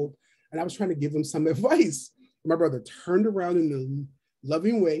year old, and I was trying to give him some advice. My brother turned around in the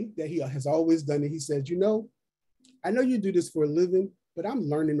loving way that he has always done, and he said, I know you do this for a living, but I'm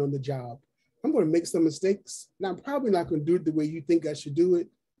learning on the job. I'm going to make some mistakes, and I'm probably not going to do it the way you think I should do it,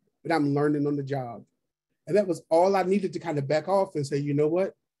 but I'm learning on the job. And that was all I needed to kind of back off and say, you know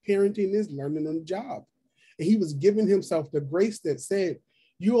what? Parenting is learning on the job. And he was giving himself the grace that said,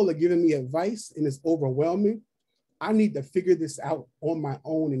 you all are giving me advice and it's overwhelming. I need to figure this out on my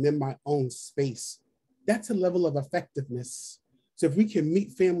own and in my own space. That's a level of effectiveness. So if we can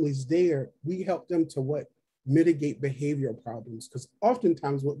meet families there, we help them to what? Mitigate behavioral problems. Because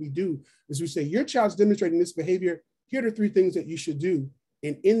oftentimes what we do is we say, your child's demonstrating this behavior. Here are the 3 things that you should do.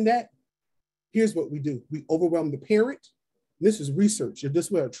 And in that, here's what we do. We overwhelm the parent. This is research. If this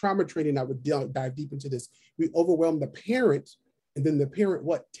were a trauma training, I would dive deep into this. We overwhelm the parent, and then the parent,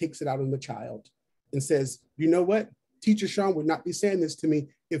 takes it out on the child and says, you know what? Teacher Shawn would not be saying this to me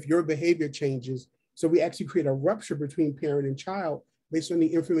if your behavior changes. So we actually create a rupture between parent and child based on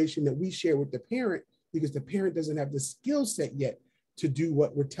the information that we share with the parent, because the parent doesn't have the skill set yet to do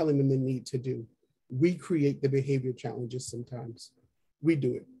what we're telling them they need to do. We create the behavior challenges sometimes. We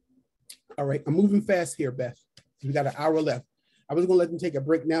do it. All right, I'm moving fast here, Beth. We got an hour left. I was going to let them take a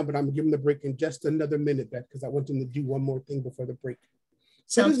break now, but I'm going to give them the break in just another minute, Beth, because I want them to do one more thing before the break.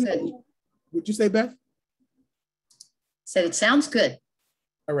 Sounds good. What'd you say, Beth? Said it sounds good.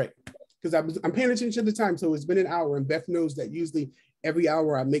 All right, because I'm paying attention to the time, so it's been an hour, and Beth knows that usually every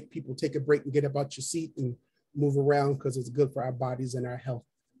hour I make people take a break and get up out your seat and move around, because it's good for our bodies and our health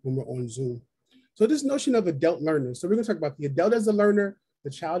when we're on Zoom. So this notion of adult learners. So we're going to talk about the adult as a learner, the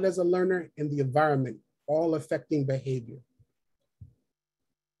child as a learner, and the environment, all affecting behavior.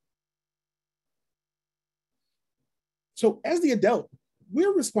 So as the adult,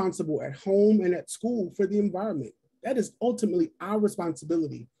 we're responsible at home and at school for the environment. That is ultimately our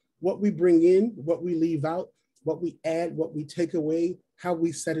responsibility. What we bring in, what we leave out, what we add, what we take away, how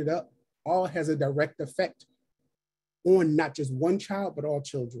we set it up, all has a direct effect on not just one child, but all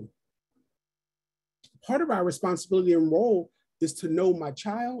children. Part of our responsibility and role is to know my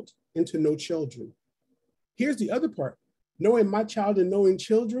child and to know children. Here's the other part. Knowing my child and knowing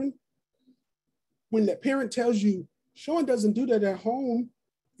children, when the parent tells you, Shawn doesn't do that at home,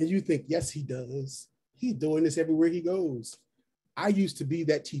 and you think, yes, he does. He's doing this everywhere he goes. I used to be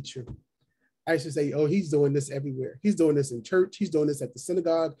that teacher. I used to say, oh, he's doing this everywhere. He's doing this in church. He's doing this at the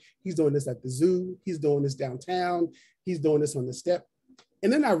synagogue. He's doing this at the zoo. He's doing this downtown. He's doing this on the step.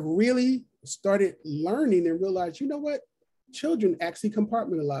 And then I really started learning and realized, you know what? Children actually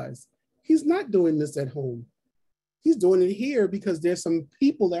compartmentalize. He's not doing this at home. He's doing it here because there's some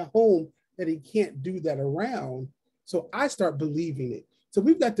people at home that he can't do that around. So I start believing it. So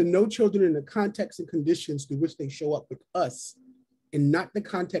we've got to know children in the context and conditions through which they show up with us, and not the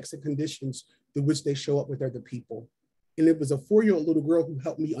context and conditions through which they show up with other people. And it was a 4-year-old little girl who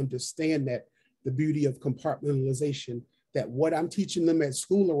helped me understand that, the beauty of compartmentalization, that what I'm teaching them at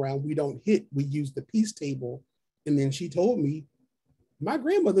school around, we don't hit, we use the peace table. And then she told me, my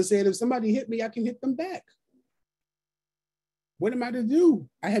grandmother said, if somebody hit me, I can hit them back. What am I to do?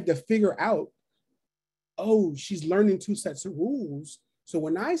 I had to figure out, oh, she's learning 2 sets of rules. So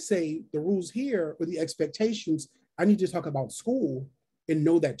when I say the rules here or the expectations, I need to talk about school and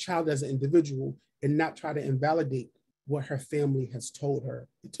know that child as an individual and not try to invalidate what her family has told her.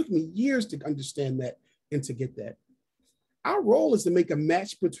 It took me years to understand that and to get that. Our role is to make a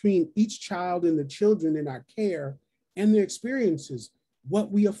match between each child and the children in our care and their experiences,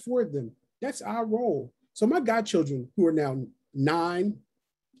 what we afford them. That's our role. So my godchildren, who are now 9,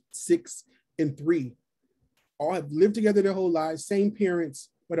 6, and 3, all have lived together their whole lives, same parents,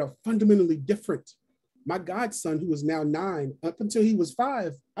 but are fundamentally different. My godson, who is now 9, up until he was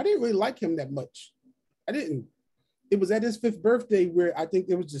 5, I didn't really like him that much. I didn't. It was at his 5th birthday where I think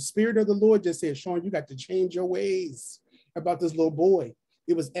there was the Spirit of the Lord just said, Shawn, you got to change your ways about this little boy.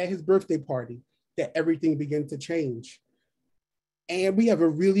 It was at his birthday party that everything began to change. And we have a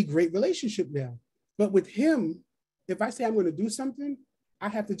really great relationship now. But with him, if I say I'm going to do something, I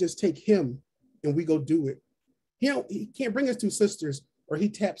have to just take him and we go do it. He can't bring his 2 sisters or he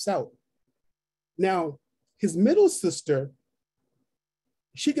taps out. Now, his middle sister,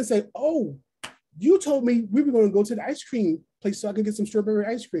 she can say, oh, you told me we were going to go to the ice cream place so I can get some strawberry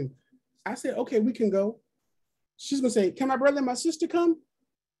ice cream. I said, okay, we can go. She's going to say, can my brother and my sister come?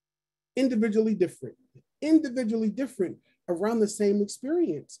 Individually different around the same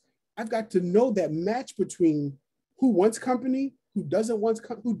experience. I've got to know that match between who wants company, who doesn't want,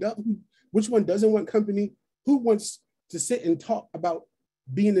 which one doesn't want company, who wants to sit and talk about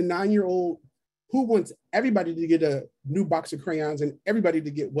being a 9-year-old, who wants everybody to get a new box of crayons and everybody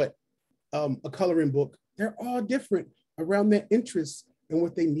to get what? A coloring book. They're all different around their interests and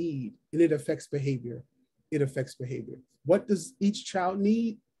what they need, and it affects behavior. It affects behavior. What does each child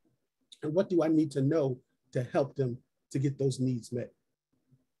need? And what do I need to know to help them to get those needs met?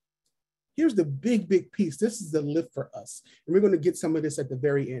 Here's the big piece. This is the lift for us. And we're going to get some of this at the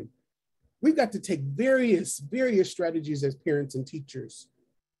very end. We've got to take various strategies as parents and teachers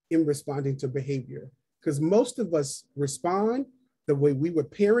in responding to behavior, because most of us respond the way we were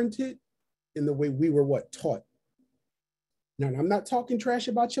parented and the way we were taught. Now, I'm not talking trash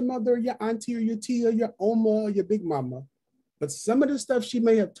about your mother, or your auntie, or your tia, or your oma, or your big mama, but some of the stuff she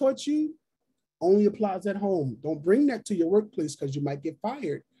may have taught you only applies at home. Don't bring that to your workplace because you might get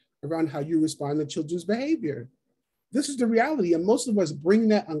fired around how you respond to children's behavior. This is the reality, and most of us bring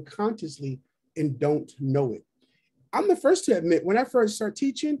that unconsciously and don't know it. I'm the first to admit, when I first started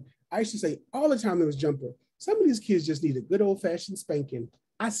teaching, I used to say all the time there was jumper. Some of these kids just need a good old-fashioned spanking.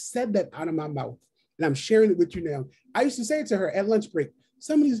 I said that out of my mouth, and I'm sharing it with you now. I used to say it to her at lunch break.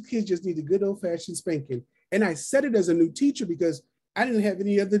 Some of these kids just need a good old-fashioned spanking. And I said it as a new teacher because I didn't have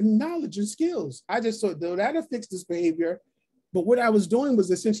any other knowledge and skills. I just thought, no, that'll fix this behavior. But what I was doing was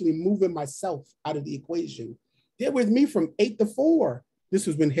essentially moving myself out of the equation. They're with me from 8 to 4. This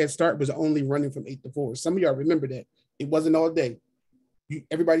was when Head Start was only running from 8 to 4. Some of y'all remember that. It wasn't all day.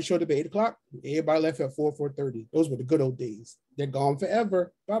 Everybody showed up at 8 o'clock. Everybody left at 4:30. Those were the good old days. They're gone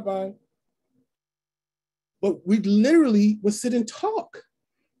forever. Bye-bye. But we literally would sit and talk.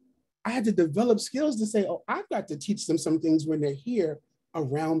 I had to develop skills to say, oh, I've got to teach them some things when they're here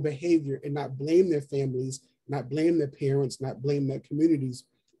around behavior and not blame their families, not blame their parents, not blame their communities,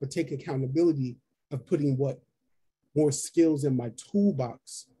 but take accountability of putting more skills in my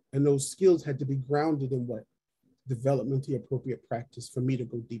toolbox. And those skills had to be grounded in developmentally appropriate practice for me to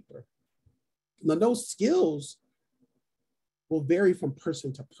go deeper. Now, those skills will vary from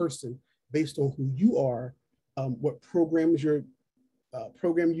person to person based on who you are, what programs your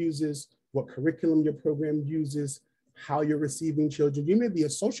program uses, what curriculum your program uses, how you're receiving children. You may be a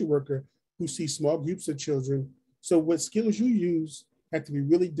social worker who sees small groups of children. So what skills you use have to be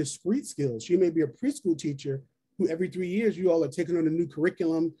really discrete skills. You may be a preschool teacher who every 3 years, you all are taking on a new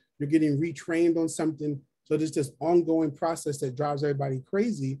curriculum, you're getting retrained on something. So there's this ongoing process that drives everybody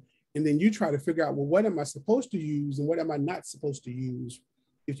crazy. And then you try to figure out, well, what am I supposed to use and what am I not supposed to use?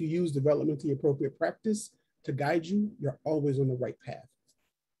 If you use developmentally appropriate practice to guide you, you're always on the right path.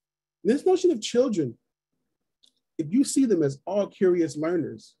 This notion of children, if you see them as all curious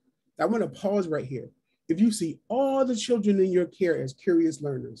learners, I want to pause right here. If you see all the children in your care as curious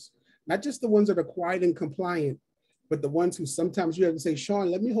learners, not just the ones that are quiet and compliant, but the ones who sometimes you have to say,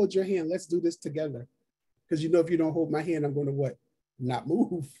 Shawn, let me hold your hand. Let's do this together. Because if you don't hold my hand, I'm going to not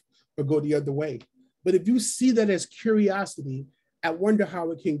move or go the other way. But if you see that as curiosity, I wonder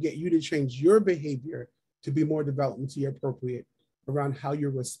how it can get you to change your behavior to be more developmentally appropriate around how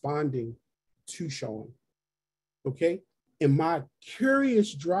you're responding to Shawn, okay? And my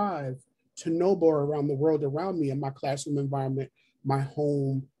curious drive to know more around the world around me in my classroom environment, my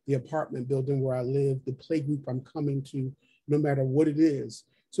home, the apartment building where I live, the play group I'm coming to, no matter what it is.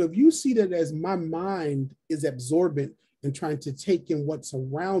 So if you see that as my mind is absorbent and trying to take in what's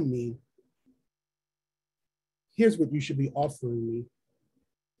around me, here's what you should be offering me.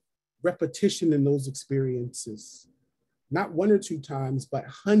 Repetition in those experiences. Not 1 or 2 times, but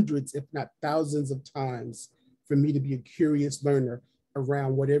hundreds, if not thousands of times for me to be a curious learner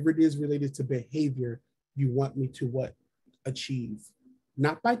around whatever it is related to behavior you want me to achieve.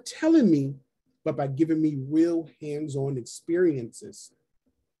 not by telling me, but by giving me real hands-on experiences.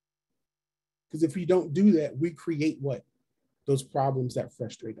 Because if we don't do that, we create what? Those problems that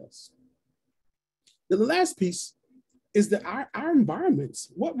frustrate us. Then the last piece is that our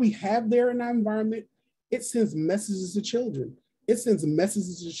environments, what we have there in our environment, it sends messages to children. It sends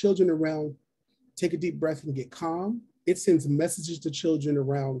messages to children around, take a deep breath and get calm. It sends messages to children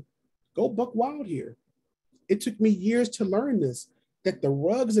around, go buck wild here. It took me years to learn this, that the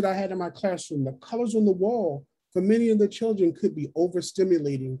rugs that I had in my classroom, the colors on the wall, for many of the children could be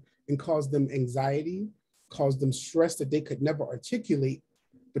overstimulating and cause them anxiety, cause them stress that they could never articulate,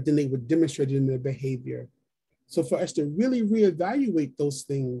 but then they would demonstrate it in their behavior. So for us to really reevaluate those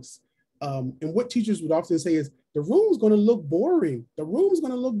things, and what teachers would often say is, the room's gonna look boring. The room's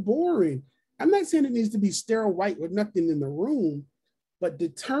gonna look boring. I'm not saying it needs to be sterile white with nothing in the room, but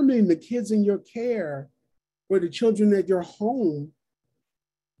determining the kids in your care or the children at your home,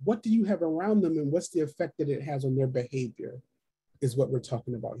 what do you have around them and what's the effect that it has on their behavior is what we're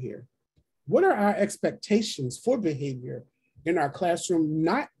talking about here. What are our expectations for behavior in our classroom?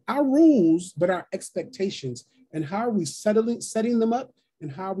 Not our rules, but our expectations. And how are we setting them up,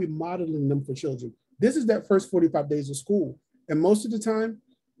 and how are we modeling them for children? This is that first 45 days of school. And most of the time,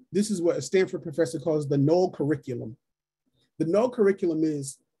 this is what a Stanford professor calls the null curriculum. The null curriculum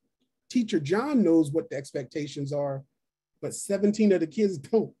is teacher John knows what the expectations are, but 17 of the kids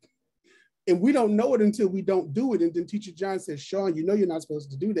don't. And we don't know it until we don't do it. And then teacher John says, Shawn, you know you're not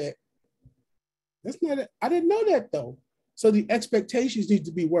supposed to do that. That's not it. I didn't know that though. So the expectations need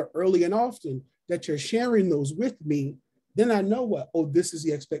to be what, early and often, that you're sharing those with me. Then I know what, oh, this is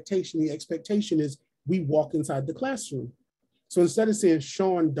the expectation. The expectation is we walk inside the classroom. So instead of saying,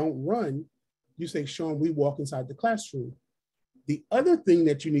 Shawn, don't run, you say, Shawn, we walk inside the classroom. The other thing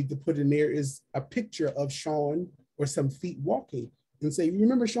that you need to put in there is a picture of Shawn or some feet walking and say,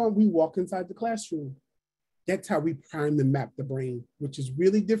 remember, Shawn, we walk inside the classroom. That's how we prime and map the brain, which is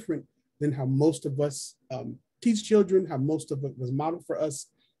really different than how most of us teach children, how most of it was modeled for us,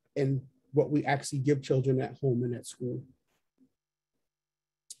 and what we actually give children at home and at school.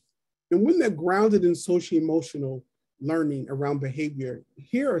 And when they're grounded in socio-emotional learning around behavior,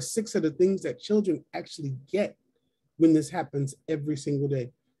 here are 6 of the things that children actually get when this happens every single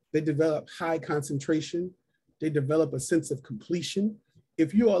day. They develop high concentration. They develop a sense of completion.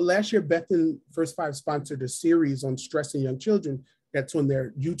 If you all, last year, Beth and First Five sponsored a series on stress in young children that's on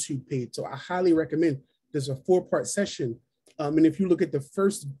their YouTube page. So I highly recommend. There's a 4-part session. And if you look at the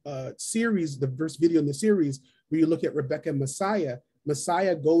first series, the first video in the series, where you look at Rebecca and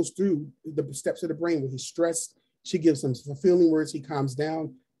Messiah goes through the steps of the brain where he's stressed. She gives him fulfilling words, he calms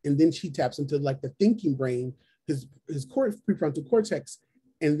down, and then she taps into like the thinking brain, his prefrontal cortex.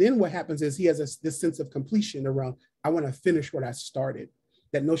 And then what happens is he has this sense of completion around, I want to finish what I started.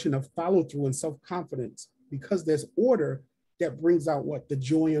 That notion of follow through and self-confidence, because there's order that brings out what? The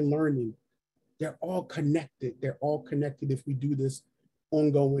joy in learning. They're all connected. They're all connected if we do this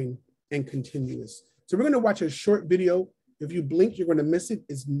ongoing and continuous. So we're going to watch a short video. If you blink, you're going to miss it.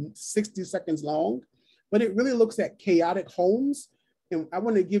 It's 60 seconds long, but it really looks at chaotic homes. And I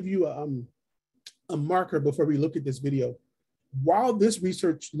want to give you a marker before we look at this video. While this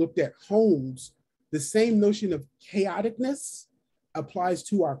research looked at homes, the same notion of chaoticness applies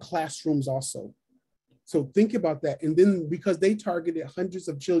to our classrooms also. So think about that. And then because they targeted hundreds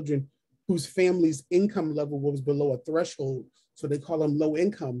of children whose family's income level was below a threshold, so they call them low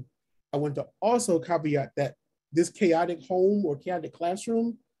income, I want to also caveat that this chaotic home or chaotic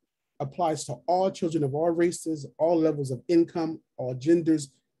classroom applies to all children of all races, all levels of income, all genders,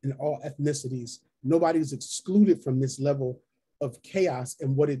 and all ethnicities. Nobody's excluded from this level of chaos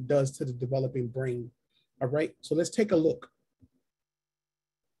and what it does to the developing brain. All right, so let's take a look.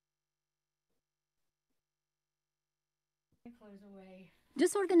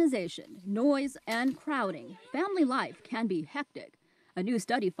 Disorganization, noise, and crowding, family life can be hectic. A new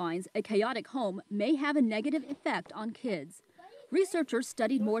study finds a chaotic home may have a negative effect on kids. Researchers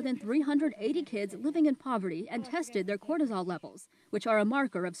studied more than 380 kids living in poverty and tested their cortisol levels, which are a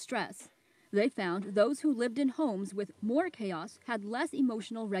marker of stress. They found those who lived in homes with more chaos had less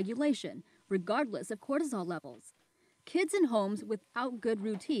emotional regulation, regardless of cortisol levels. Kids in homes without good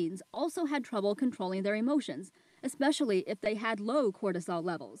routines also had trouble controlling their emotions, especially if they had low cortisol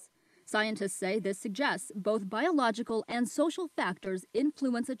levels. Scientists say this suggests both biological and social factors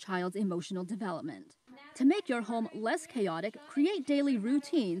influence a child's emotional development. To make your home less chaotic, create daily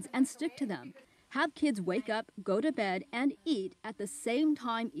routines and stick to them. Have kids wake up, go to bed, and eat at the same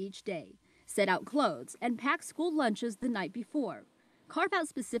time each day. Set out clothes and pack school lunches the night before. Carve out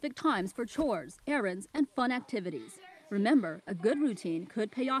specific times for chores, errands, and fun activities. Remember, a good routine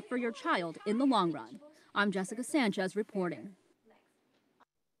could pay off for your child in the long run. I'm Jessica Sanchez reporting.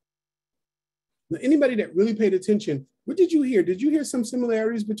 Now, anybody that really paid attention, what did you hear? Did you hear some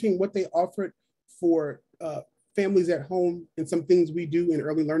similarities between what they offered for families at home and some things we do in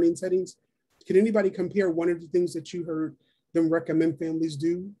early learning settings? Can anybody compare one of the things that you heard them recommend families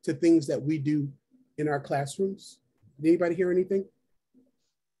do to things that we do in our classrooms? Did anybody hear anything?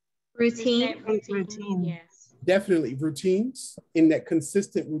 Routine. Yes. Definitely routines, in that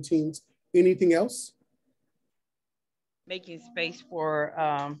consistent routines. Anything else? Making space for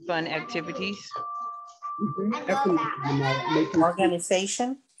fun activities. Definitely.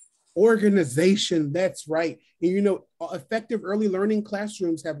 Organization. Organization, that's right. And you know, effective early learning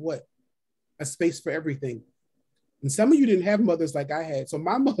classrooms have what? A space for everything. And some of you didn't have mothers like I had. So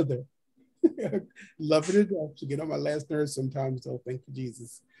my mother, love it to death. She get on my last nerves sometimes, so thank you,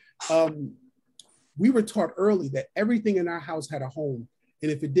 Jesus. We were taught early that everything in our house had a home.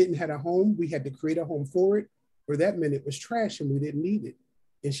 And if it didn't have a home, we had to create a home for it, or that meant it was trash and we didn't need it.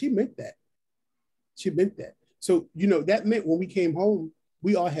 And she meant that. She meant that. So, you know, that meant when we came home,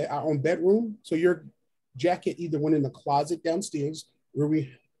 we all had our own bedroom. So your jacket either went in the closet downstairs where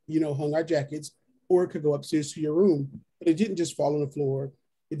we, you know, hung our jackets, or it could go upstairs to your room. But it didn't just fall on the floor.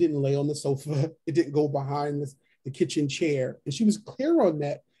 It didn't lay on the sofa. It didn't go behind the kitchen chair. And she was clear on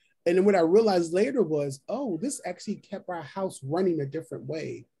that. And then what I realized later was, oh, this actually kept our house running a different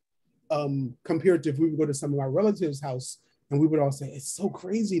way compared to if we would go to some of our relatives' house and we would all say, it's so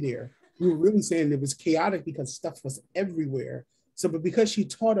crazy there. We were really saying it was chaotic because stuff was everywhere. So, but because she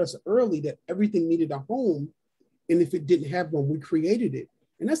taught us early that everything needed a home, and if it didn't have one, we created it.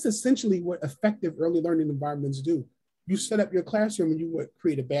 And that's essentially what effective early learning environments do. You set up your classroom and you would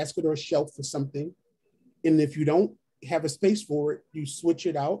create a basket or a shelf for something. And if you don't have a space for it, you switch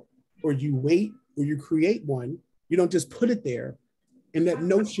it out, or you wait, or you create one. You don't just put it there. And that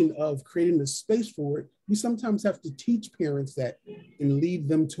notion of creating a space for it, we sometimes have to teach parents that and lead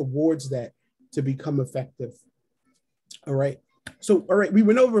them towards that to become effective. All right. So, all right, we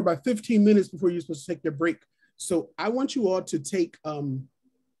went over about 15 minutes before you're supposed to take your break. So I want you all to take,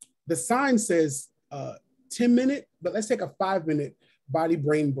 the sign says 10-minute, but let's take a 5-minute body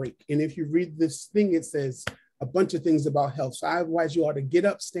brain break. And if you read this thing, it says a bunch of things about health. So I advise you all to get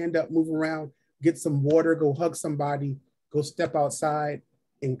up, stand up, move around, get some water, go hug somebody, go step outside,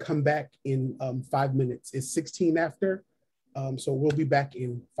 and come back in 5 minutes. It's 16 after, so we'll be back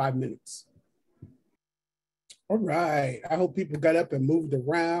in 5 minutes. All right, I hope people got up and moved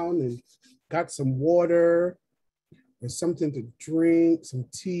around and got some water or something to drink, some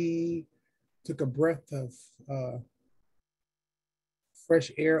tea, took a breath of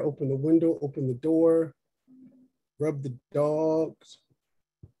fresh air, open the window, open the door, rub the dogs,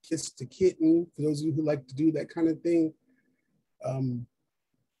 kiss the kitten, for those of you who like to do that kind of thing.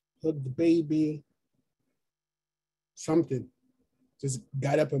 Hug the baby, something. Just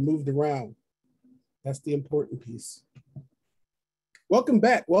got up and moved around. That's the important piece. Welcome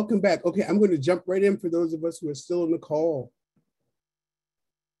back, welcome back. Okay, I'm going to jump right in for those of us who are still in the call.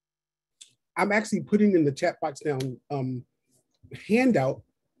 I'm actually putting in the chat box now a handout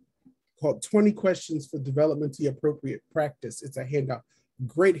called 20 Questions for Developmentally Appropriate Practice. It's a handout,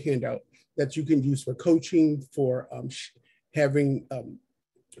 great handout that you can use for coaching, for having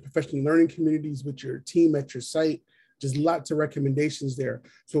professional learning communities with your team at your site. Just lots of recommendations there.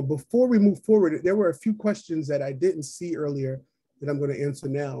 So before we move forward, there were a few questions that I didn't see earlier that I'm going to answer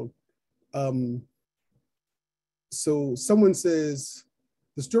now. So someone says,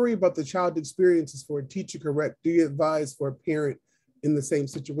 the story about the child experience is for a teacher, correct? Do you advise for a parent in the same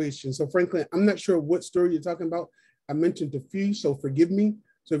situation? So frankly, I'm not sure what story you're talking about. I mentioned a few, so forgive me.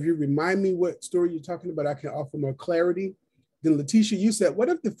 So if you remind me what story you're talking about, I can offer more clarity. Then Letitia, you said, what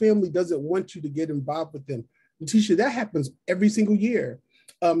if the family doesn't want you to get involved with them? Letitia, that happens every single year.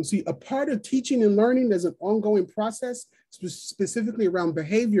 See, a part of teaching and learning as an ongoing process, specifically around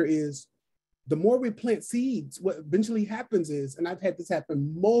behavior, is the more we plant seeds, what eventually happens is, and I've had this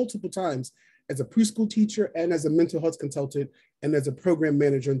happen multiple times as a preschool teacher and as a mental health consultant and as a program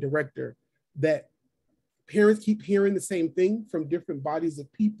manager and director, that parents keep hearing the same thing from different bodies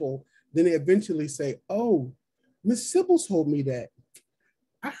of people. Then they eventually say, oh, Miss Sybil told me that.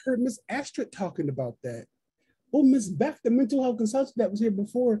 I heard Miss Astrid talking about that. Oh, Miss Beth, the mental health consultant that was here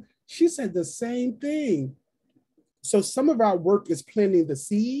before, she said the same thing. So some of our work is planting the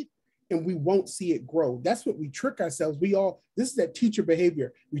seed and we won't see it grow. That's what we trick ourselves. This is that teacher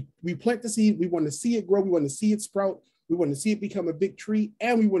behavior. We plant the seed, we want to see it grow, we want to see it sprout, we want to see it become a big tree,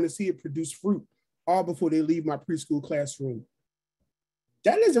 and we want to see it produce fruit, all before they leave my preschool classroom.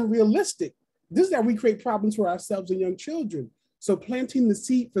 That isn't realistic. This is how we create problems for ourselves and young children. So planting the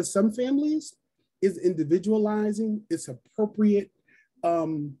seed for some families is individualizing, it's appropriate.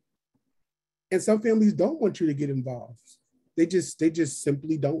 And some families don't want you to get involved. They just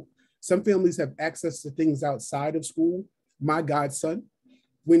simply don't. Some families have access to things outside of school. My godson,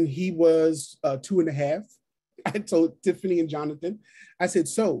 when he was 2.5, I told Tiffany and Jonathan, I said,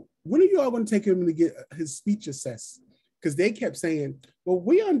 so when are you all going to take him to get his speech assessed? Because they kept saying, well,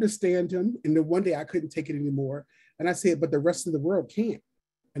 we understand him. And then one day I couldn't take it anymore. And I said, but the rest of the world can't.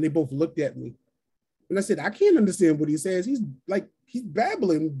 And they both looked at me. And I said, I can't understand what he says. He's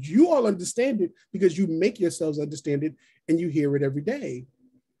babbling. You all understand it because you make yourselves understand it and you hear it every day.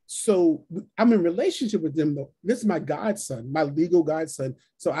 So I'm in relationship with them though. This is my godson, my legal godson.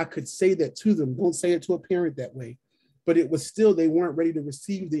 So I could say that to them. Don't say it to a parent that way. But it was still, they weren't ready to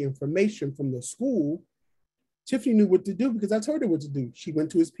receive the information from the school. Tiffany knew what to do because I told her what to do. She went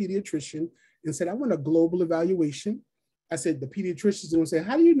to his pediatrician and said, I want a global evaluation. I said, the pediatrician's going to say,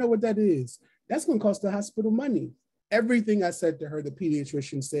 how do you know what that is? That's going to cost the hospital money. Everything I said to her, the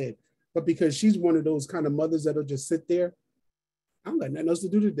pediatrician said, but because she's one of those kind of mothers that'll just sit there, I'm got nothing else to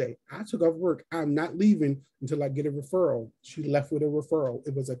do today. I took off work. I'm not leaving until I get a referral. She left with a referral.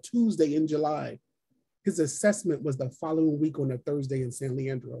 It was a Tuesday in July. His assessment was the following week on a Thursday in San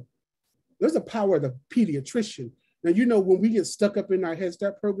Leandro. There's a power of the pediatrician. Now, you know, when we get stuck up in our Head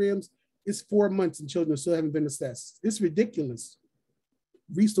Start programs, it's 4 months and children still haven't been assessed. It's ridiculous.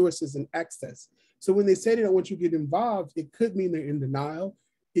 Resources and access. So when they say they don't want you to get involved, it could mean they're in denial.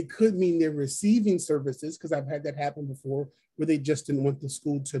 It could mean they're receiving services, because I've had that happen before, where they just didn't want the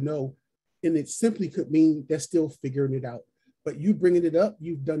school to know. And it simply could mean they're still figuring it out. But you bringing it up,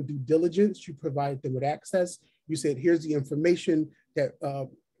 you've done due diligence, you provide them with access. You said, here's the information that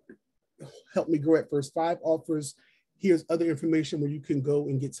Help Me Grow at First 5 offers. Here's other information where you can go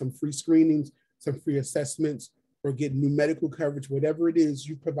and get some free screenings, some free assessments, or get new medical coverage, whatever it is.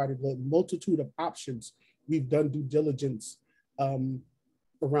 You've provided a multitude of options. We've done due diligence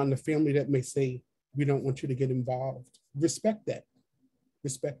around the family that may say, we don't want you to get involved. Respect that.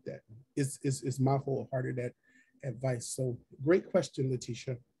 Respect that is my wholehearted advice. So great question,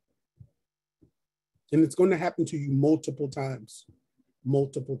 Letitia. And it's going to happen to you multiple times.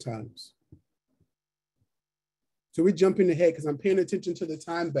 So we're jumping ahead because I'm paying attention to the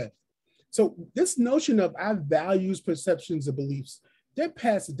time, Beth. So this notion of our values, perceptions, and beliefs, they're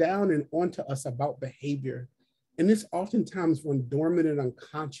passed down and onto us about behavior. And this oftentimes run dormant and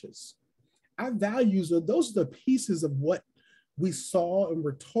unconscious. Our values those are the pieces of what we saw and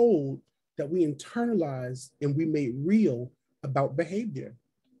were told that we internalized and we made real about behavior.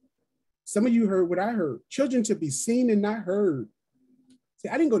 Some of you heard what I heard. Children to be seen and not heard. See,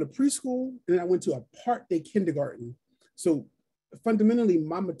 I didn't go to preschool, and then I went to a part-day kindergarten. So fundamentally,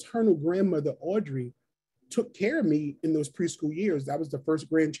 my maternal grandmother, Audrey, took care of me in those preschool years. I was the first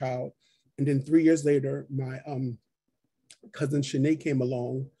grandchild. And then 3 years later, my cousin Shanae came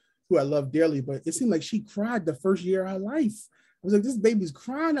along, who I love dearly, but it seemed like she cried the first year of her life. I was like, this baby's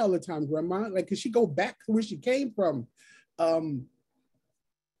crying all the time, Grandma. Like, could she go back to where she came from?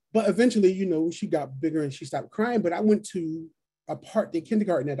 But eventually, you know, she got bigger and she stopped crying. But I went to a part-day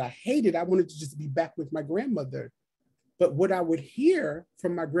kindergarten that I hated. I wanted to just be back with my grandmother. But what I would hear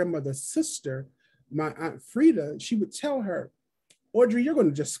from my grandmother's sister, my Aunt Frida, she would tell her, Audrey, you're going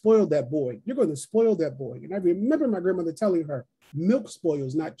to just spoil that boy. You're going to spoil that boy. And I remember my grandmother telling her, milk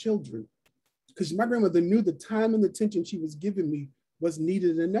spoils, not children. Because my grandmother knew the time and the attention she was giving me was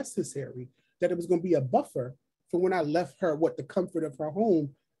needed and necessary, that it was going to be a buffer for when I left her, the comfort of her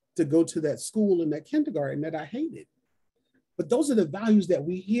home, to go to that school and that kindergarten that I hated. But those are the values that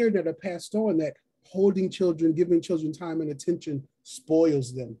we hear that are passed on, that holding children, giving children time and attention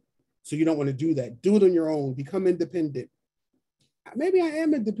spoils them. So you don't want to do that. Do it on your own. Become independent. Maybe I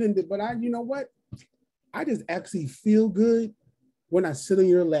am independent, but you know what? I just actually feel good when I sit on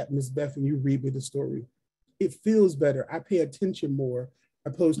your lap, Miss Beth, and you read me the story. It feels better. I pay attention more,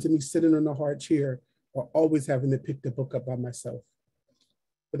 opposed to me sitting on a hard chair or always having to pick the book up by myself.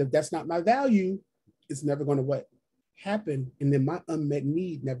 But if that's not my value, it's never going to happen. And then my unmet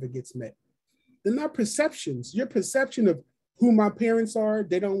need never gets met. Then my perceptions, your perception of who my parents are,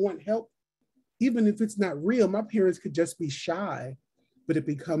 they don't want help. Even if it's not real, my parents could just be shy, but it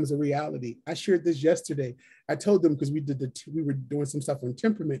becomes a reality. I shared this yesterday. I told them, because we were doing some stuff on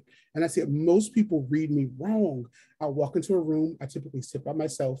temperament, and I said, most people read me wrong. I'll walk into a room, I typically sit by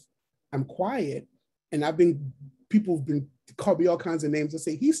myself, I'm quiet, and people have been called me all kinds of names and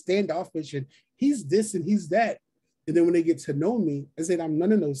say, he's standoffish and he's this and he's that. And then when they get to know me, I said, I'm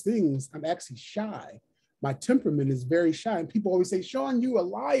none of those things. I'm actually shy. My temperament is very shy. And people always say, Shawn, you a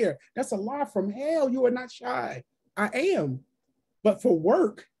liar. That's a lie from hell. You are not shy. I am. But for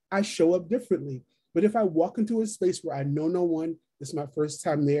work, I show up differently. But if I walk into a space where I know no one, it's my first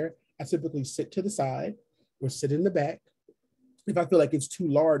time there, I typically sit to the side or sit in the back. If I feel like it's too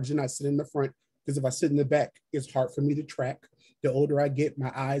large, then I sit in the front, because if I sit in the back, it's hard for me to track. The older I get,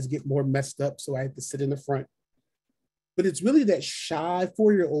 my eyes get more messed up, so I have to sit in the front. But it's really that shy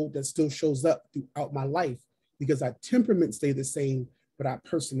 4-year-old that still shows up throughout my life, because our temperaments stay the same, but our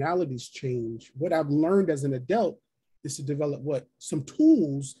personalities change. What I've learned as an adult is to develop some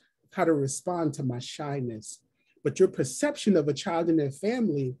tools, how to respond to my shyness. But your perception of a child and their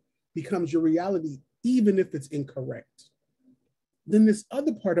family becomes your reality, even if it's incorrect. Then this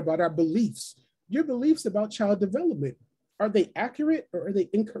other part about our beliefs, your beliefs about child development, are they accurate or are they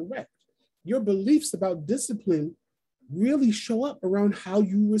incorrect? Your beliefs about discipline really show up around how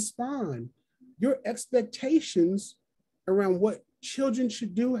you respond. Your expectations around what children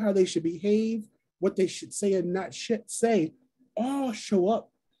should do, how they should behave, what they should say and not should say, all show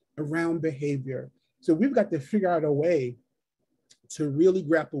up around behavior. So we've got to figure out a way to really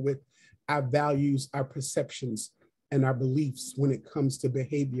grapple with our values, our perceptions, and our beliefs when it comes to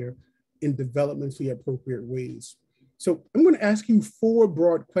behavior in developmentally appropriate ways. So I'm going to ask you 4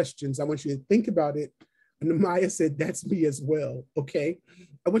 broad questions. I want you to think about it. And Maya said, that's me as well, okay?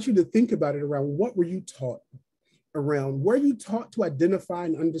 I want you to think about it around what were you taught? Around were you taught to identify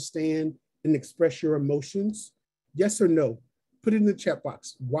and understand and express your emotions? Yes or no? Put it in the chat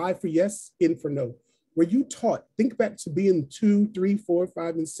box. Y for yes, N for no. Were you taught, think back to being 2, 3, 4,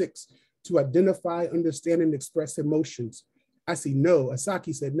 5, and 6, to identify, understand, and express emotions? I see no.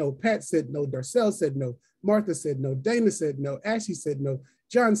 Asaki said no. Pat said no. Darcel said no. Martha said no. Dana said no. Ashley said no.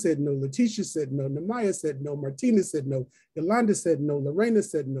 John said no. Letitia said no. Namaya said no. Martina said no. Yolanda said no. Lorena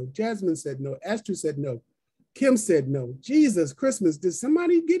said no. Jasmine said no. Astrid said no. Kim said no. Jesus, Christmas. Did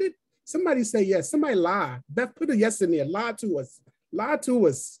somebody get it? Somebody say yes. Somebody lie. Beth, put a yes in there. Lie to us. Lie to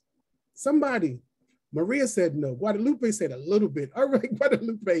us. Somebody. Maria said no. Guadalupe said a little bit. All right,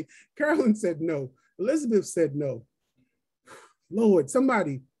 Guadalupe. Carolyn said no. Elizabeth said no. Lord,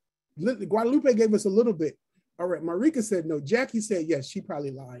 somebody. Guadalupe gave us a little bit. All right, Marika said no. Jackie said yes. She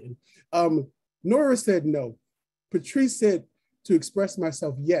probably lying. Nora said no. Patrice said to express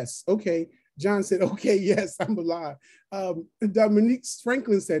myself, yes. Okay. John said, okay, yes, I'm a lie. Dominique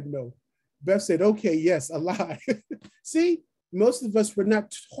Franklin said no. Beth said, okay, yes, a lie. See, most of us were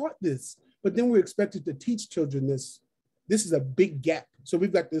not taught this, but then we're expected to teach children this. This is a big gap. So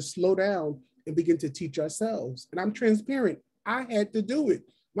we've got to slow down and begin to teach ourselves. And I'm transparent. I had to do it.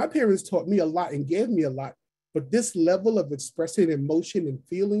 My parents taught me a lot and gave me a lot, but this level of expressing emotion and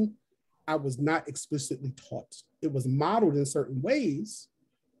feeling, I was not explicitly taught. It was modeled in certain ways,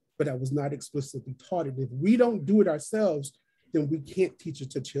 but I was not explicitly taught it. If we don't do it ourselves, then we can't teach it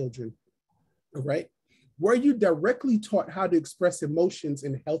to children, all right? Were you directly taught how to express emotions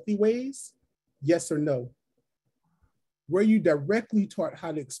in healthy ways? Yes or no? Were you directly taught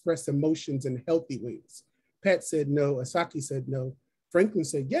how to express emotions in healthy ways? Pat said no, Asaki said no, Franklin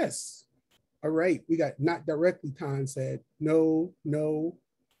said yes. All right, we got not directly. Tan said no, no,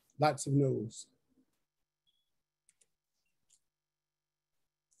 lots of no's.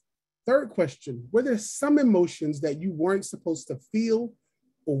 Third question, were there some emotions that you weren't supposed to feel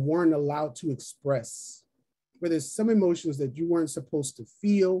or weren't allowed to express? Were there some emotions that you weren't supposed to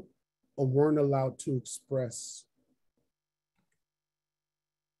feel or weren't allowed to express?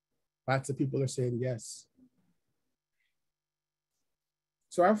 Lots of people are saying yes.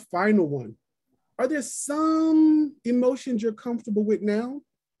 So our final one, are there some emotions you're comfortable with now?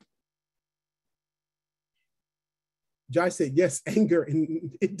 Jai said, yes, anger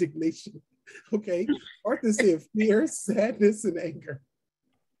and indignation. Okay. Arthur said fear, sadness, and anger.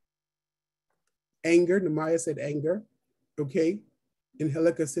 Anger, Namaya said anger. Okay.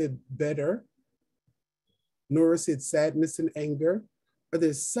 Angelica said better. Nora said sadness and anger.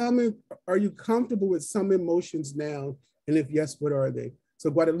 Are you comfortable with some emotions now? And if yes, what are they? So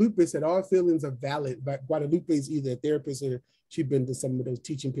Guadalupe said all feelings are valid, but Guadalupe is either a therapist or she's been to some of those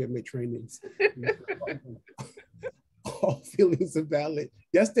teaching pyramid trainings. All feelings are valid.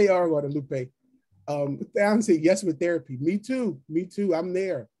 Yes, they are, Guadalupe. Down said yes with therapy. Me too, I'm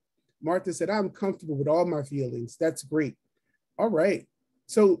there. Martha said, I'm comfortable with all my feelings. That's great. All right.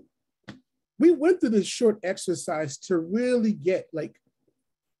 So we went through this short exercise to really get, like,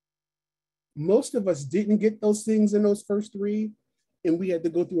 most of us didn't get those things in those first 3, and we had to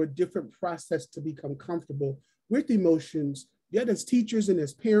go through a different process to become comfortable with emotions. Yet as teachers and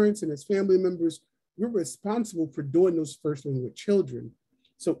as parents and as family members, we're responsible for doing those first ones with children.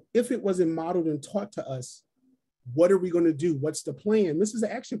 So if it wasn't modeled and taught to us, what are we going to do? What's the plan? This is an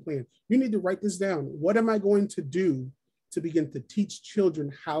action plan. You need to write this down. What am I going to do to begin to teach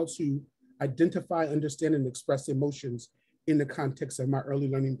children how to identify, understand, and express emotions in the context of my early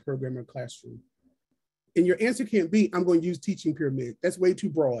learning program or classroom? And your answer can't be, I'm going to use teaching pyramid. That's way too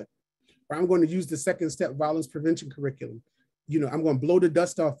broad. Or I'm going to use the second step violence prevention curriculum. You know, I'm going to blow the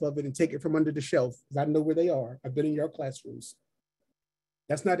dust off of it and take it from under the shelf because I know where they are. I've been in your classrooms.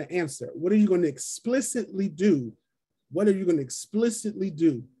 That's not an answer. What are you going to explicitly do? What are you going to explicitly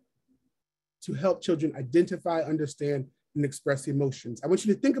do to help children identify, understand, and express emotions? I want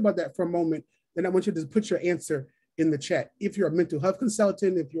you to think about that for a moment. Then I want you to put your answer in the chat. If you're a mental health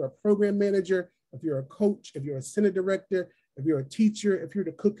consultant, if you're a program manager, if you're a coach, if you're a center director, if you're a teacher, if you're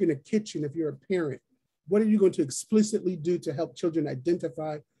the cook in the kitchen, if you're a parent, what are you going to explicitly do to help children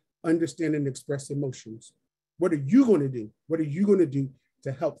identify, understand, and express emotions? What are you going to do? What are you going to do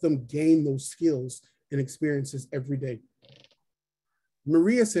to help them gain those skills and experiences every day?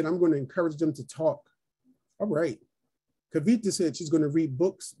 Maria said, I'm going to encourage them to talk. All right. Kavita said she's going to read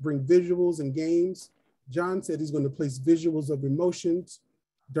books, bring visuals and games. John said he's going to place visuals of emotions.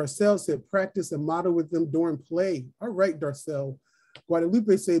 Darcel said, practice and model with them during play. All right, Darcel.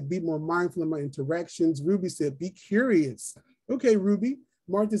 Guadalupe said, be more mindful of my interactions. Ruby said, be curious. Okay, Ruby.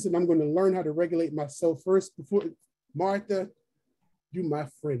 Martha said, I'm going to learn how to regulate myself first before. Martha, you my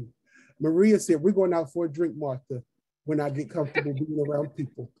friend. Maria said, we're going out for a drink, Martha, when I get comfortable being around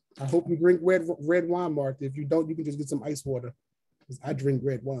people. I hope you drink red wine, Martha. If you don't, you can just get some ice water, because I drink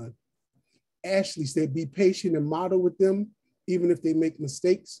red wine. Ashley said, be patient and model with them, even if they make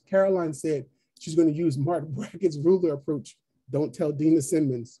mistakes. Caroline said she's going to use Mark Brackett's ruler approach. Don't tell Dina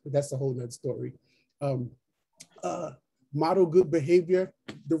Simmons, but that's a whole nother story. Model good behavior.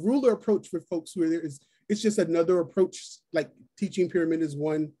 The ruler approach for folks who are there it's just another approach, like teaching pyramid is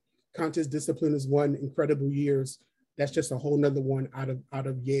one, conscious discipline is one, incredible years. That's just a whole nother one out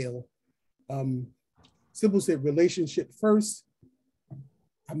of Yale. Sybil said relationship first.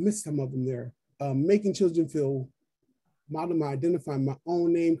 I missed some of them there. Making children feel, model identifying my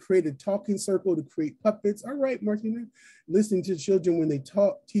own name, create a talking circle to create puppets. All right, Martina. Listening to children when they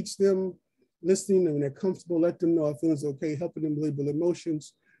talk, teach them, listening when they're comfortable, let them know if feelings okay, helping them label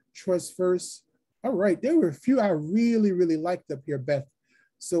emotions, trust first. All right, there were a few I really, really liked up here, Beth.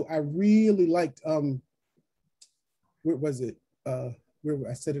 So I really liked, where was it? Where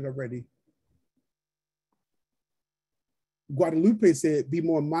I said it already. Guadalupe said, be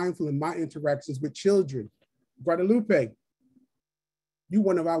more mindful in my interactions with children. Guadalupe, you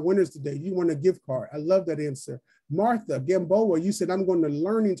one of our winners today. You won a gift card. I love that answer. Martha Gamboa, you said, I'm going to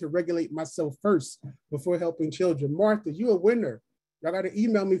learning to regulate myself first before helping children. Martha, you a winner. Y'all got to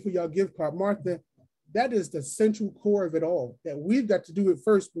email me for your gift card. Martha, that is the central core of it all, that we've got to do it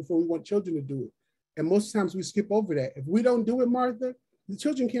first before we want children to do it. And most times we skip over that. If we don't do it, Martha, the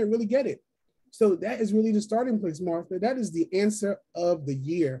children can't really get it. So that is really the starting place, Martha. That is the answer of the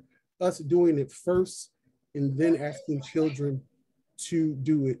year, us doing it first and then asking children to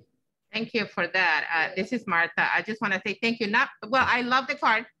do it. Thank you for that. This is Martha. I just want to say thank you. Well, I love the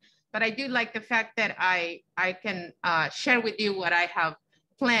card, but I do like the fact that I can share with you what I have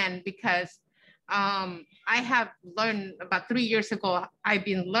planned, because I have learned about 3 years ago, I've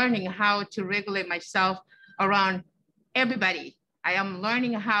been learning how to regulate myself around everybody. I am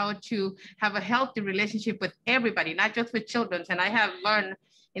learning how to have a healthy relationship with everybody, not just with children. And I have learned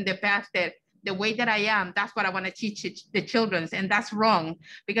in the past that the way that I am, that's what I want to teach the children. And that's wrong,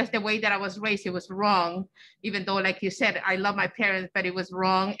 because the way that I was raised, it was wrong. Even though, like you said, I love my parents, but it was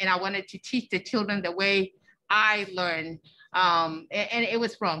wrong. And I wanted to teach the children the way I learned. And it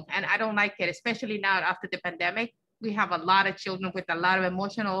was wrong. And I don't like it, especially now after the pandemic. We have a lot of children with a lot of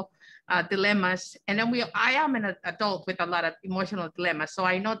emotional dilemmas. And then I am an adult with a lot of emotional dilemmas. So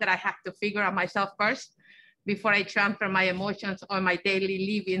I know that I have to figure out myself first before I transfer my emotions or my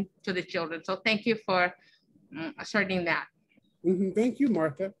daily living to the children. So thank you for asserting that. Mm-hmm. Thank you,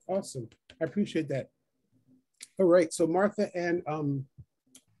 Martha. Awesome. I appreciate that. All right. So Martha and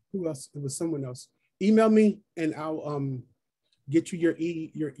who else? It was someone else. Email me and I'll get you your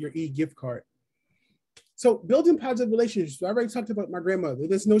e-gift card. So building positive relationships. So I already talked about my grandmother.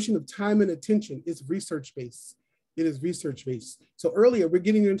 This notion of time and attention is research-based. It is research-based. So earlier, we're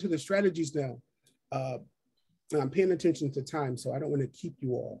getting into the strategies now. And I'm paying attention to time, so I don't want to keep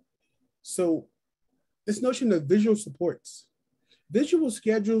you all. So this notion of visual supports. Visual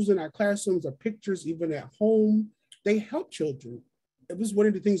schedules in our classrooms or pictures, even at home, they help children. It was one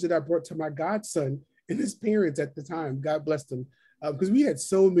of the things that I brought to my godson and his parents at the time, God bless them, because we had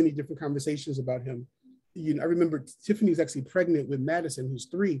so many different conversations about him. I remember Tiffany's actually pregnant with Madison, who's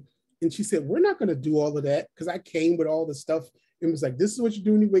 3. And she said, we're not going to do all of that, because I came with all the stuff and was like, this is what you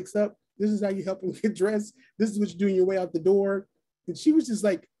do when he wakes up. This is how you help him get dressed. This is what you do on your way out the door. And she was just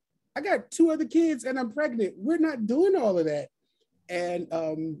like, I got 2 other kids and I'm pregnant. We're not doing all of that. And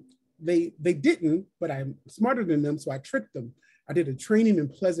they didn't, but I'm smarter than them. So I tricked them. I did a training in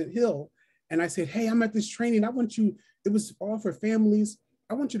Pleasant Hill. And I said, hey, I'm at this training. I want you, it was all for families.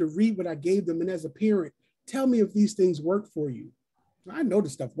 I want you to read what I gave them. And as a parent, tell me if these things work for you. I know the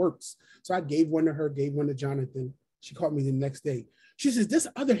stuff works. So I gave one to her, gave one to Jonathan. She called me the next day. She says, this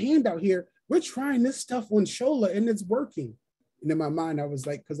other handout here, we're trying this stuff on Shola and it's working. And in my mind, I was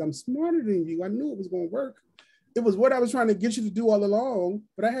like, because I'm smarter than you, I knew it was going to work. It was what I was trying to get you to do all along,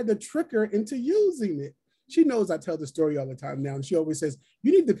 but I had to trick her into using it. She knows I tell the story all the time now. And she always says,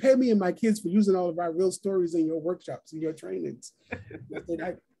 you need to pay me and my kids for using all of our real stories in your workshops and your trainings.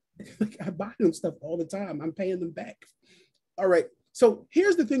 I buy them stuff all the time. I'm paying them back. All right. So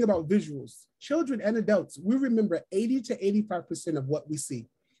here's the thing about visuals. Children and adults, we remember 80 to 85% of what we see.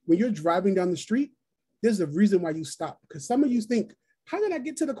 When you're driving down the street, there's a reason why you stop. Because some of you think, how did I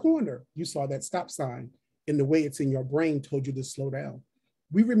get to the corner? You saw that stop sign and the way it's in your brain told you to slow down.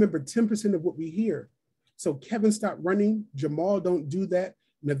 We remember 10% of what we hear. So Kevin stopped running, Jamal don't do that,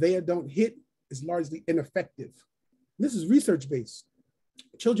 Nevaeh don't hit, is largely ineffective. This is research-based.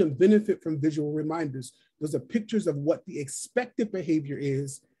 Children benefit from visual reminders. Those are pictures of what the expected behavior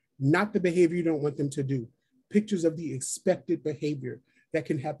is, not the behavior you don't want them to do. Pictures of the expected behavior that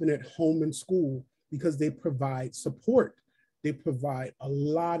can happen at home and school because they provide support. They provide a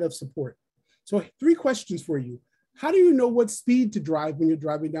lot of support. So 3 questions for you. How do you know what speed to drive when you're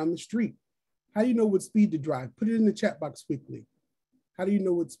driving down the street? How do you know what speed to drive? Put it in the chat box quickly. How do you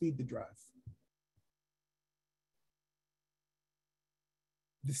know what speed to drive?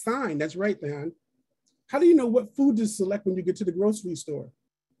 The sign, that's right, Dan. How do you know what food to select when you get to the grocery store?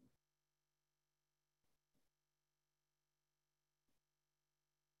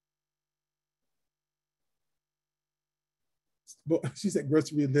 She said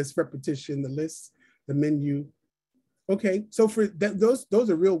grocery list, repetition, the list, the menu. Okay, so for that, those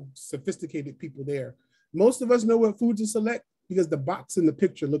are real sophisticated people there. Most of us know what food to select because the box in the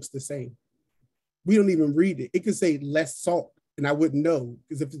picture looks the same. We don't even read it. It could say less salt and I wouldn't know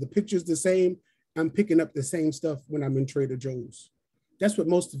because if the picture's the same, I'm picking up the same stuff when I'm in Trader Joe's. That's what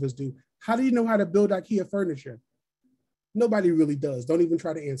most of us do. How do you know how to build IKEA furniture? Nobody really does. Don't even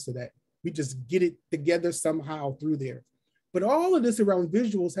try to answer that. We just get it together somehow through there. But all of this around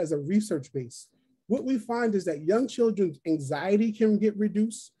visuals has a research base. What we find is that young children's anxiety can get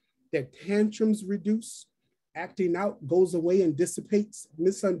reduced, their tantrums reduce, acting out goes away and dissipates,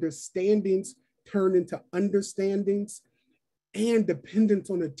 misunderstandings turn into understandings, and dependence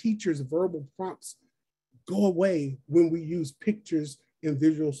on a teacher's verbal prompts go away when we use pictures and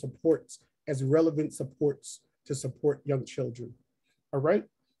visual supports as relevant supports to support young children. All right.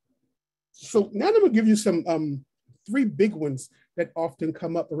 So now I'm gonna give you some 3 big ones that often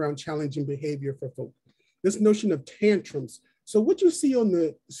come up around challenging behavior for folks. This notion of tantrums. So what you see on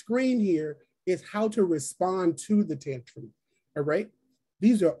the screen here is how to respond to the tantrum, all right?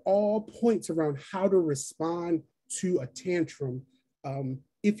 These are all points around how to respond to a tantrum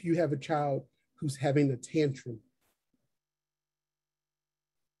if you have a child who's having a tantrum.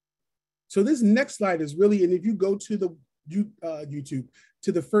 So this next slide is really, and if you go to the YouTube,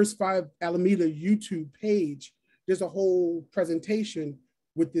 to the First 5 Alameda YouTube page, there's a whole presentation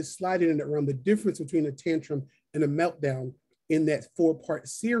with this slide in it around the difference between a tantrum and a meltdown in that 4-part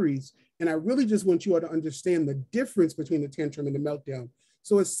series. And I really just want you all to understand the difference between the tantrum and the meltdown.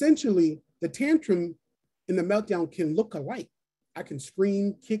 So essentially, the tantrum and the meltdown can look alike. I can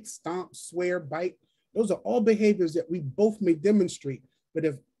scream, kick, stomp, swear, bite. Those are all behaviors that we both may demonstrate. But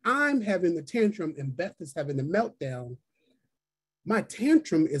if I'm having the tantrum and Beth is having the meltdown, my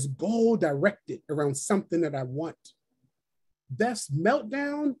tantrum is goal directed around something that I want. Beth's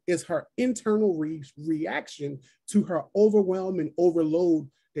meltdown is her internal reaction to her overwhelm and overload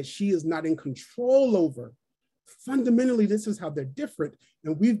that she is not in control over. Fundamentally, this is how they're different.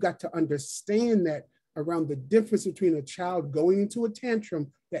 And we've got to understand that around the difference between a child going into a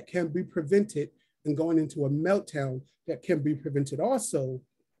tantrum that can be prevented and going into a meltdown that can be prevented also.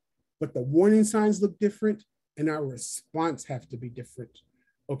 But the warning signs look different and our response have to be different,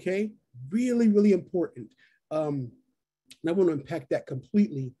 okay? Really, really important. And I want to unpack that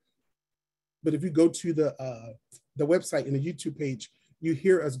completely. But if you go to the website and the YouTube page, you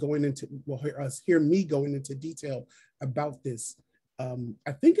hear us going into, well, hear me going into detail about this.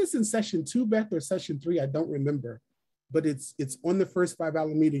 I think it's in session 2, Beth, or session 3, I don't remember, but it's on the First 5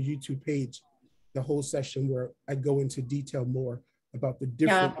 Alameda YouTube page. the whole session where I go into detail more about the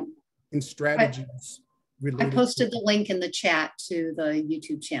different strategies related. I posted the link in the chat to the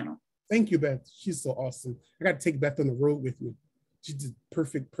YouTube channel. Thank you, Beth. She's so awesome. I got to take Beth on the road with me. She's the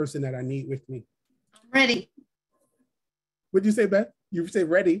perfect person that I need with me. I'm ready. What'd you say, Beth? You say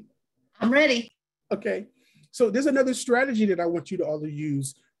ready? I'm ready. Okay. So there's another strategy that I want you to all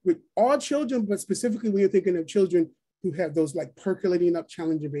use with all children, but specifically when you're thinking of children who have those like percolating up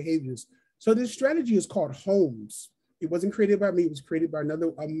challenging behaviors. So this strategy is called HOMES. It wasn't created by me. It was created by another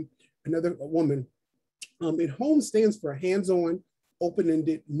woman. And HOMES stands for hands-on,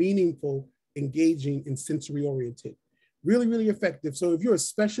 open-ended, meaningful, engaging, and sensory-oriented. Really, really effective. So if you're a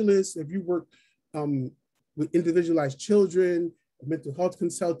specialist, if you work with individualized children, a mental health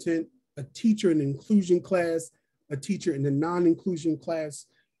consultant, a teacher in an inclusion class, a teacher in a non-inclusion class,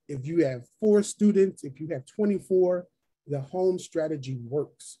 if you have 4 students, if you have 24, the HOMES strategy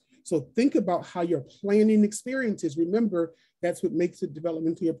works. So think about how you're planning experiences. Remember, that's what makes it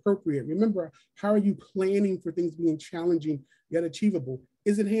developmentally appropriate. Remember, how are you planning for things being challenging yet achievable?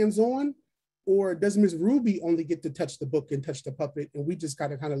 Is it hands-on, or does Ms. Ruby only get to touch the book and touch the puppet, and we just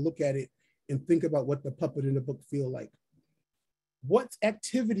gotta kind of look at it and think about what the puppet in the book feel like? What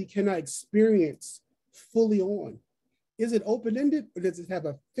activity can I experience fully on? Is it open-ended, or does it have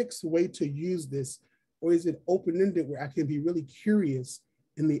a fixed way to use this? Or is it open-ended where I can be really curious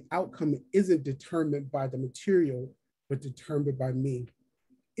and the outcome isn't determined by the material, but determined by me?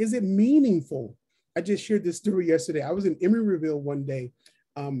 Is it meaningful? I just shared this story yesterday. I was in Emeryville one day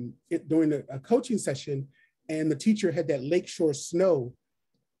during a coaching session, and the teacher had that lakeshore snow.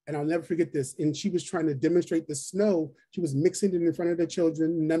 And I'll never forget this. And she was trying to demonstrate the snow. She was mixing it in front of the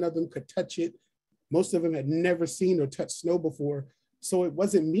children. None of them could touch it. Most of them had never seen or touched snow before. So it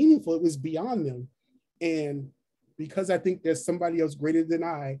wasn't meaningful. It was beyond them. And because I think there's somebody else greater than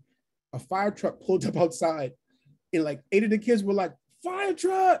I, a fire truck pulled up outside, and like 8 of the kids were like, fire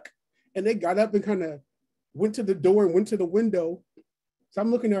truck. And they got up and kind of went to the door and went to the window. So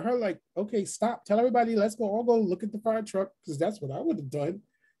I'm looking at her like, okay, stop. Tell everybody, let's go all go look at the fire truck, because that's what I would have done.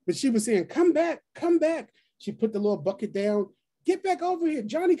 But she was saying, come back, come back. She put the little bucket down. Get back over here.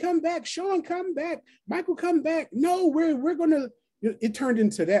 Johnny, come back. Shawn, come back. Michael, come back. No, we're going to, it turned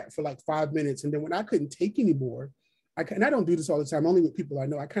into that for like 5 minutes. And then when I couldn't take anymore, and I don't do this all the time, only with people I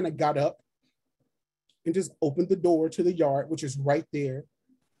know, I kind of got up and just opened the door to the yard, which is right there,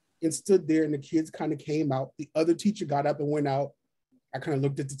 and stood there, and the kids kind of came out. The other teacher got up and went out. I kind of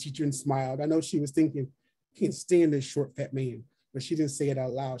looked at the teacher and smiled. I know she was thinking, can't stand this short, fat man, but she didn't say it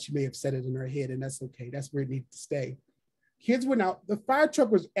out loud. She may have said it in her head, and that's okay. That's where it needs to stay. Kids went out. The fire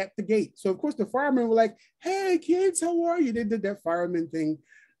truck was at the gate. So of course the firemen were like, hey kids, how are you? They did that fireman thing.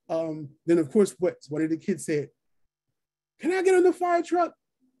 Then of course, one of the kids said, can I get on the fire truck?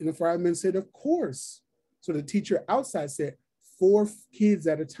 And the fireman said, of course. So the teacher outside said, 4 kids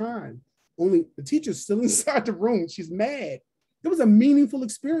at a time. Only the teacher's still inside the room. She's mad. It was a meaningful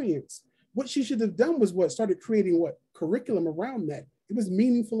experience. What she should have done was started creating curriculum around that. It was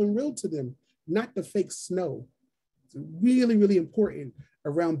meaningful and real to them, not the fake snow. It's really, really important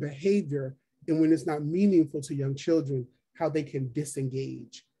around behavior, and when it's not meaningful to young children, how they can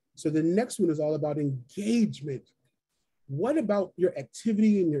disengage. So the next one is all about engagement. What about your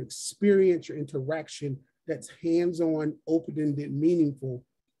activity and your experience, your interaction that's hands-on, open-ended, meaningful,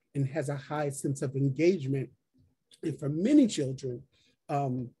 and has a high sense of engagement? And for many children,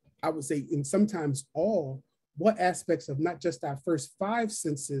 I would say, and sometimes all, what aspects of not just our first 5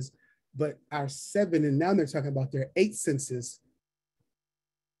 senses, but our 7, and now they're talking about their 8 senses.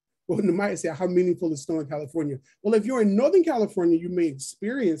 Well, you might say, how meaningful is snow in California? Well, if you're in Northern California, you may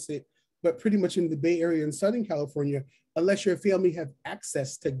experience it, but pretty much in the Bay Area and Southern California, unless your family have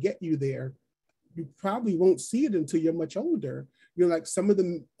access to get you there, you probably won't see it until you're much older. Like some of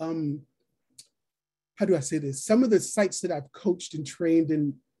the, how do I say this? Some of the sites that I've coached and trained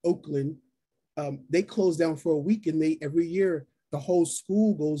in Oakland, they close down for a week, and every year, the whole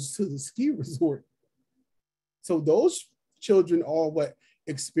school goes to the ski resort. So those children all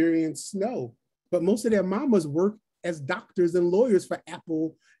experience snow, but most of their mamas work as doctors and lawyers for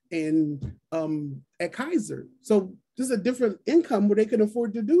Apple and at Kaiser. So there's a different income where they can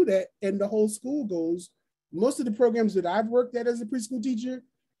afford to do that, and the whole school goes. Most of the programs that I've worked at as a preschool teacher,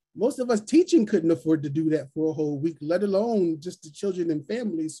 most of us teaching couldn't afford to do that for a whole week, let alone just the children and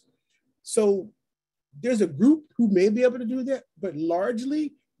families. So there's a group who may be able to do that, but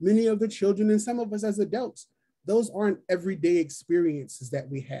largely many of the children and some of us as adults, those aren't everyday experiences that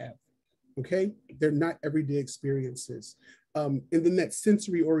we have, okay? They're not everyday experiences. And then that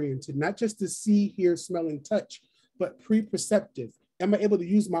sensory oriented, not just to see, hear, smell, and touch, but pre-perceptive. Am I able to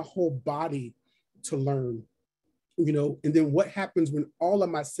use my whole body to learn, you know, and then what happens when all of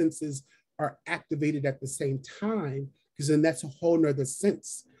my senses are activated at the same time, because then that's a whole nother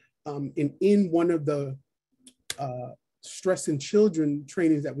sense. And in one of the stress in children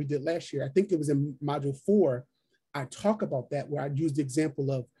trainings that we did last year, I think it was in module 4, I talk about that, where I used the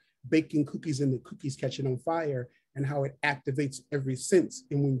example of baking cookies and the cookies catching on fire and how it activates every sense.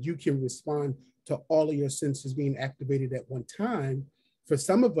 And when you can respond to all of your senses being activated at one time, for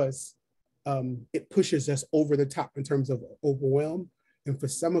some of us, it pushes us over the top in terms of overwhelm. And for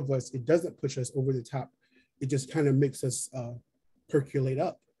some of us, it doesn't push us over the top. It just kind of makes us percolate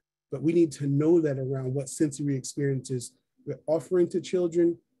up. But we need to know that around what sensory experiences we're offering to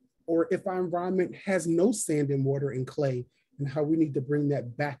children, or if our environment has no sand and water and clay, and how we need to bring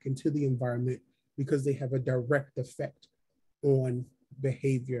that back into the environment because they have a direct effect on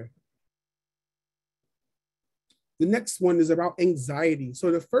behavior. The next one is about anxiety.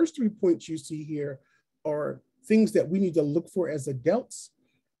 So the first 3 points you see here are things that we need to look for as adults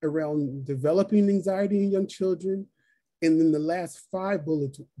around developing anxiety in young children. And then the last 5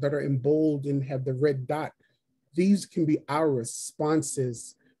 bullets that are in bold and have the red dot, these can be our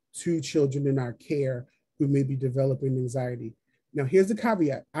responses to children in our care who may be developing anxiety. Now, here's the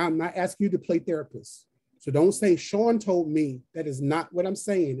caveat. I'm not asking you to play therapist. So don't say, Shawn told me. That is not what I'm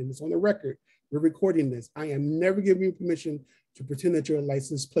saying. And it's on the record. We're recording this. I am never giving you permission to pretend that you're a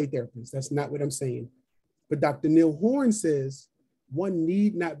licensed play therapist. That's not what I'm saying. But Dr. Neil Horn says, one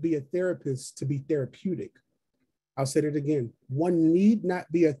need not be a therapist to be therapeutic. I'll say it again. One need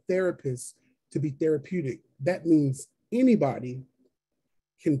not be a therapist to be therapeutic. That means anybody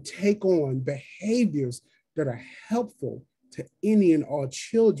can take on behaviors that are helpful to any and all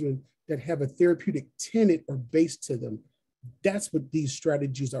children that have a therapeutic tenet or base to them. That's what these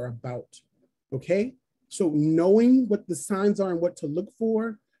strategies are about, okay? So knowing what the signs are and what to look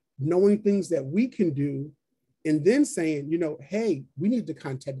for, knowing things that we can do, and then saying, you know, hey, we need to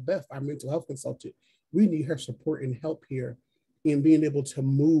contact Beth, our mental health consultant. We need her support and help here in being able to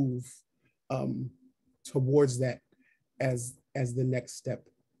move towards that as the next step.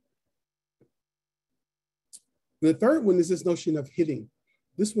 The third one is this notion of hitting.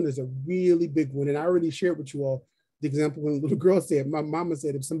 This one is a really big one. And I already shared with you all the example when a little girl said, my mama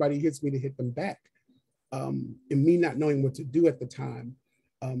said, if somebody hits me, to hit them back. And me not knowing what to do at the time,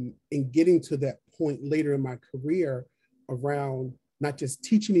 and getting to that point later in my career around not just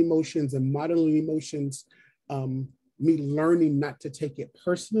teaching emotions and modeling emotions, me learning not to take it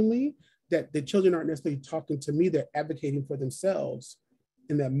personally, that the children aren't necessarily talking to me, they're advocating for themselves.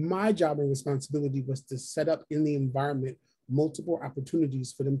 And that my job and responsibility was to set up in the environment multiple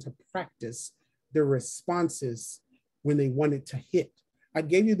opportunities for them to practice their responses when they wanted to hit. I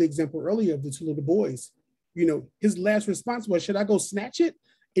gave you the example earlier of the 2 little boys. You know, his last response was, should I go snatch it?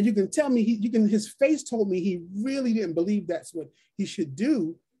 And you can tell me, his face told me he really didn't believe that's what he should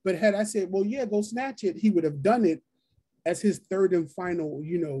do. But had I said, well, yeah, go snatch it, he would have done it as his third and final,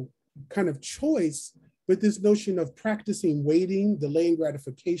 you know, kind of choice. But this notion of practicing waiting, delaying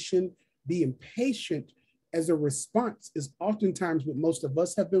gratification, being patient as a response is oftentimes what most of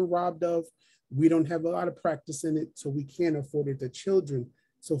us have been robbed of. We don't have a lot of practice in it, so we can't afford it to children.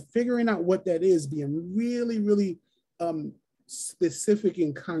 So figuring out what that is, being really, really specific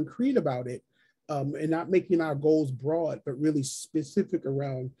and concrete about it, and not making our goals broad, but really specific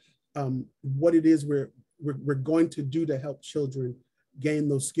around what it is we're going to do to help children gain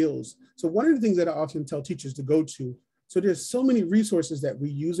those skills. So one of the things that I often tell teachers to go to, so there's so many resources that we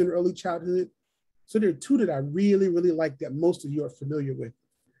use in early childhood. So there are 2 that I really, really like that most of you are familiar with.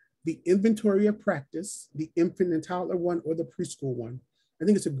 The inventory of practice, the infant and toddler one, or the preschool one. I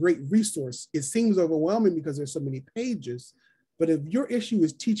think it's a great resource. It seems overwhelming because there's so many pages, but if your issue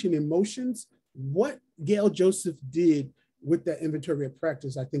is teaching emotions, what Gail Joseph did with that inventory of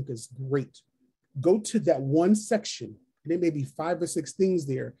practice, I think is great. Go to that one section, and there may be 5 or 6 things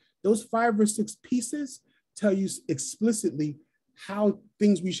there. Those 5 or 6 pieces tell you explicitly how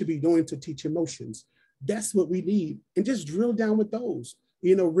things we should be doing to teach emotions. That's what we need. And just drill down with those.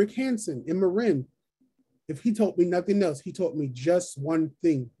 You know, Rick Hansen and Marin, if he taught me nothing else, he taught me just one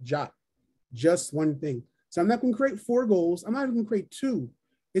thing, jot, just one thing. So I'm not going to create 4 goals. I'm not even going to create 2.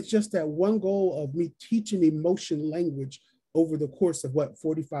 It's just that one goal of me teaching emotion language over the course of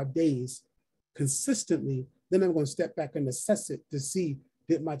 45 days consistently. Then I'm going to step back and assess it to see,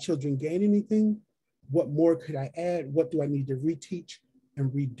 did my children gain anything? What more could I add? What do I need to reteach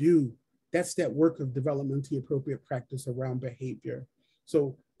and redo? That's that work of developmentally appropriate practice around behavior.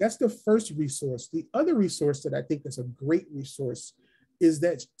 So that's the first resource. The other resource that I think is a great resource is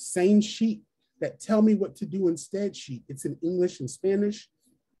that same sheet, that tell me what to do instead sheet. It's in English and Spanish.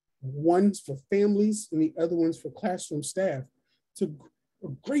 one's for families and the other one's for classroom staff. It's a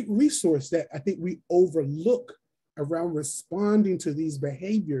great resource that I think we overlook around responding to these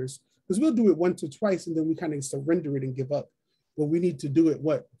behaviors, because we'll do it once or twice and then we kind of surrender it and give up. Well, we need to do it,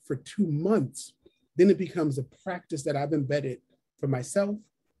 for 2 months. Then it becomes a practice that I've embedded for myself.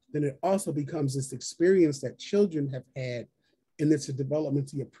 Then it also becomes this experience that children have had, and it's a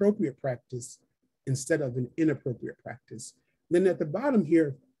developmentally appropriate practice instead of an inappropriate practice. Then at the bottom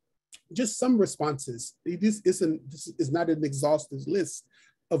here, just some responses. This is not an exhaustive list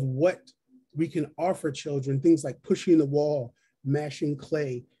of what we can offer children, things like pushing the wall, mashing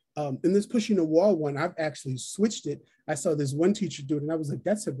clay. In this pushing the wall one, I've actually switched it. I saw this one teacher do it and I was like,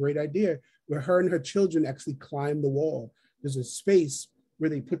 that's a great idea, where her and her children actually climb the wall. There's a space where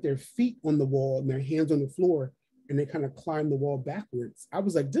they put their feet on the wall and their hands on the floor and they kind of climb the wall backwards. I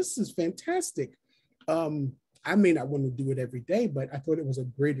was like, this is fantastic. I may not want to do it every day, but I thought it was a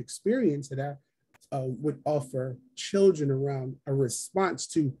great experience that I would offer children around a response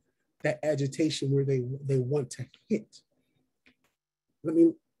to that agitation where they want to hit.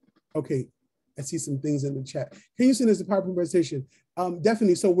 Okay, I see some things in the chat. Can you send us a PowerPoint presentation?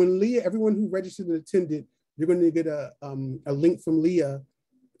 Definitely. So when Leah, everyone who registered and attended, you're going to get a link from Leah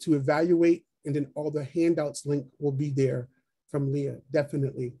to evaluate, and then all the handouts link will be there from Leah.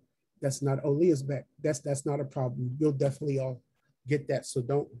 Definitely. That's not, oh, Leah's back. That's not a problem. You'll definitely all get that. So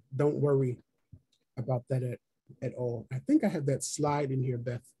don't worry about that at all. I think I have that slide in here,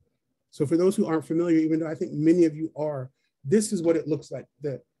 Beth. So for those who aren't familiar, even though I think many of you are, this is what it looks like.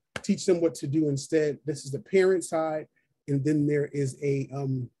 Teach them what to do instead. This is the parent side. And then there is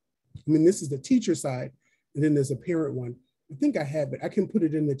this is the teacher side. And then there's a parent one. I think I have it. I can put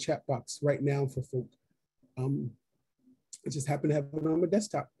it in the chat box right now for folk. I just happen to have it on my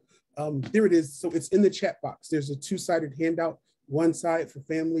desktop. There it is. So it's in the chat box. There's a two-sided handout, one side for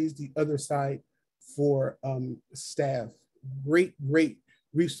families, the other side for staff. Great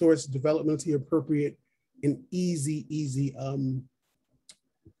resource, developmentally appropriate, and easy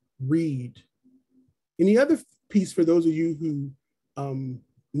read. And the other piece for those of you who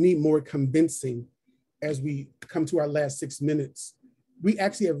need more convincing as we come to our last 6 minutes, we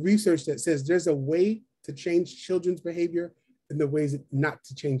actually have research that says there's a way to change children's behavior and the ways not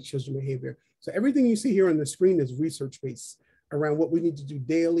to change children's behavior. So everything you see here on the screen is research-based around what we need to do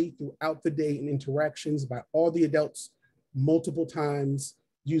daily throughout the day in interactions by all the adults multiple times,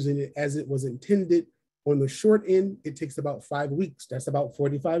 using it as it was intended. On the short end, it takes about 5 weeks. That's about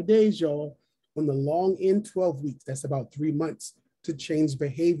 45 days, y'all. On the long end, 12 weeks. That's about 3 months to change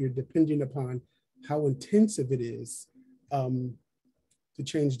behavior, depending upon how intensive it is to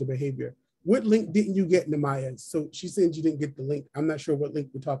change the behavior. What link didn't you get, Namaya? So she said you didn't get the link. I'm not sure what link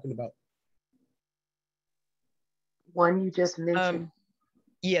we're talking about. One you just mentioned.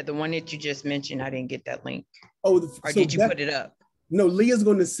 Yeah, the one that you just mentioned, I didn't get that link. Oh, or did you put it up? No, Leah's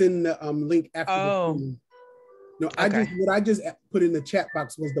going to send the link after the film. No, okay. What I just put in the chat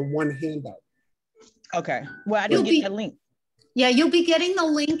box was the one handout. Okay. Well, I didn't get that link. Yeah, you'll be getting the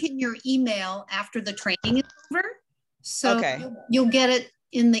link in your email after the training is over. So okay. You'll get it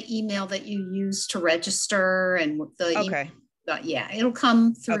in the email that you use to register, and the okay. Yeah, it'll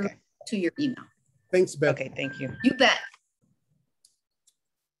come through to your email. Thanks, Beth. Okay, thank you. You bet.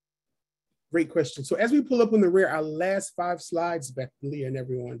 Great question. So as we pull up on the rear, our last 5 slides, Beth, Leah, and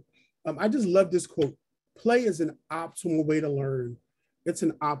everyone, I just love this quote. Play is an optimal way to learn. It's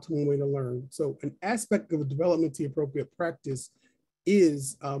an optimal way to learn. So an aspect of a developmentally appropriate practice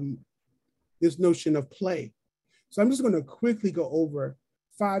is this notion of play. So I'm just going to quickly go over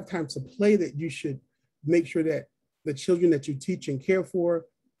 5 types of play that you should make sure that the children that you teach and care for,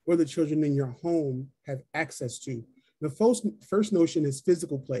 or the children in your home, have access to. The first notion is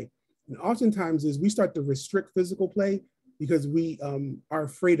physical play. And oftentimes we start to restrict physical play because we are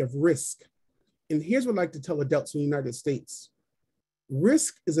afraid of risk. And here's what I like to tell adults in the United States.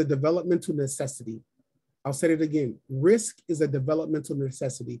 Risk is a developmental necessity. I'll say it again. Risk is a developmental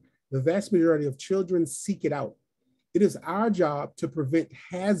necessity. The vast majority of children seek it out. It is our job to prevent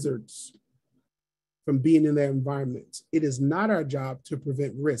hazards from being in their environment. It is not our job to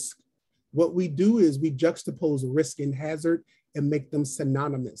prevent risk. What we do is we juxtapose risk and hazard and make them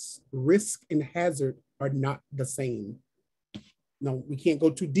synonymous. Risk and hazard are not the same. No, we can't go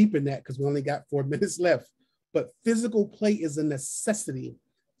too deep in that because we only got 4 minutes left. But physical play is a necessity.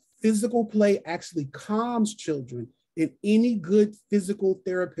 Physical play actually calms children. And any good physical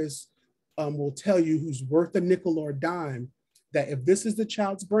therapist will tell you, who's worth a nickel or a dime, that if this is the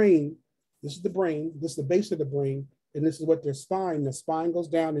child's brain, this is the brain, this is the base of the brain, and this is what their spine, the spine goes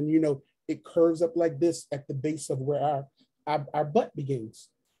down and it curves up like this at the base of where our butt begins.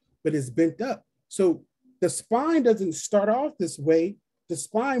 but it's bent up. So the spine doesn't start off this way. The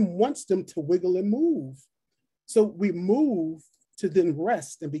spine wants them to wiggle and move. So we move to then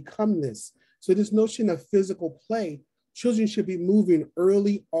rest and become this. So this notion of physical play, children should be moving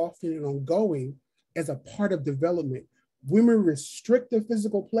early, often, and ongoing as a part of development. When we restrict the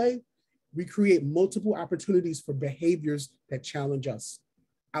physical play, we create multiple opportunities for behaviors that challenge us.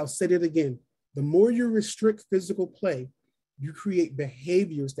 I'll say it again. The more you restrict physical play, you create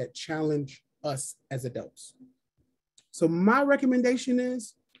behaviors that challenge us as adults. So my recommendation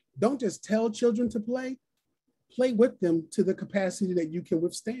is, don't just tell children to play with them to the capacity that you can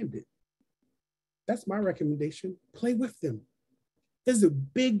withstand it. That's my recommendation. Play with them. There's a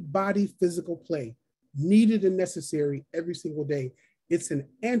big body physical play needed and necessary every single day. It's an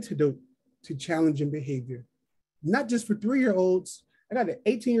antidote to challenging behavior, not just for 3-year-olds. I got an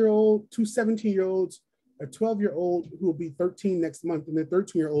 18-year-old, 2 17-year-olds, a 12-year-old who will be 13 next month, and a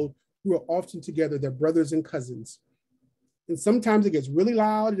 13-year-old who are often together. They're brothers and cousins. And sometimes it gets really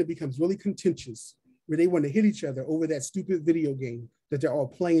loud and it becomes really contentious, where they want to hit each other over that stupid video game that they're all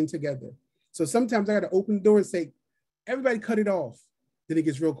playing together. So sometimes I got to open the door and say, everybody cut it off. Then it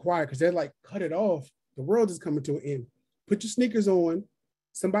gets real quiet because they're like, cut it off. The world is coming to an end. Put your sneakers on.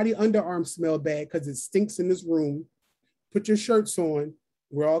 Somebody underarm smell bad because it stinks in this room. Put your shirts on.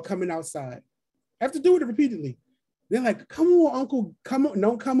 We're all coming outside. I have to do it repeatedly. They're like, come on, Uncle, come on.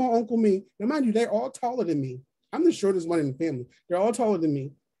 No, come on, Uncle me. Now, mind you, they're all taller than me. I'm the shortest one in the family. They're all taller than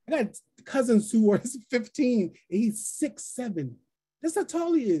me. I got cousins who are 15 and he's 6'7". That's how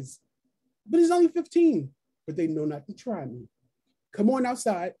tall he is. But he's only 15. But they know not to try me. Come on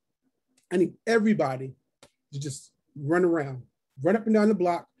outside. I need everybody to just run around, run up and down the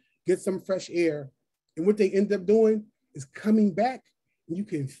block, get some fresh air. And what they end up doing is coming back, and you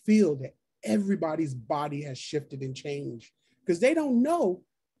can feel that everybody's body has shifted and changed because they don't know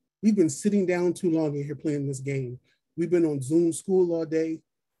we've been sitting down too long in here playing this game. We've been on Zoom school all day.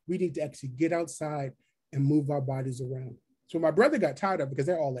 We need to actually get outside and move our bodies around. So my brother got tired of it because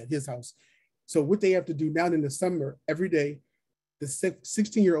they're all at his house. So what they have to do now in the summer, every day, the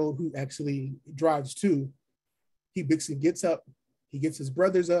 16-year-old who actually drives too, he basically gets up, he gets his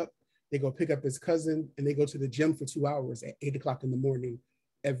brothers up, they go pick up his cousin, and they go to the gym for 2 hours at 8 o'clock in the morning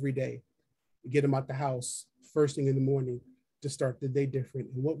every day. We get them out the house first thing in the morning to start the day different.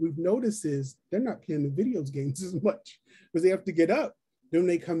 And what we've noticed is they're not playing the video games as much because they have to get up. Then when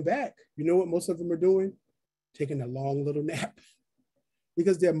they come back, you know what most of them are doing? Taking a long little nap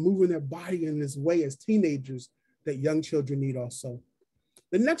because they're moving their body in this way as teenagers that young children need also.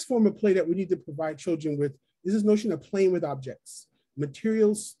 The next form of play that we need to provide children with is this notion of playing with objects,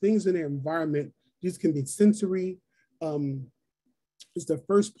 materials, things in their environment. These can be sensory. It's the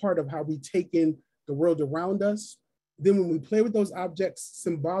first part of how we take in the world around us. Then when we play with those objects,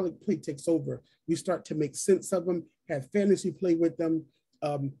 symbolic play takes over. We start to make sense of them, have fantasy play with them,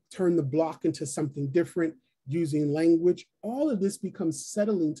 turn the block into something different using language. All of this becomes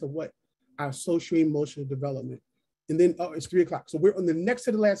settling to what? Our social-emotional development. And then, oh, it's 3 o'clock. So we're on the next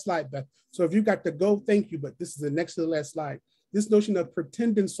to the last slide, Beth. So if you've got to go, thank you, but this is the next to the last slide. This notion of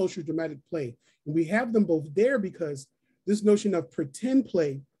pretend and social dramatic play. And we have them both there because this notion of pretend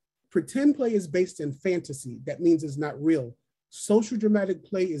play is based in fantasy. That means it's not real. Social dramatic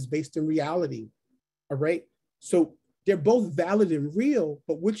play is based in reality, all right? So they're both valid and real,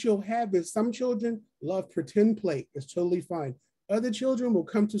 but what you'll have is some children love pretend play. It's totally fine. Other children will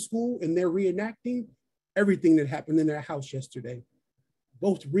come to school and they're reenacting everything that happened in their house yesterday.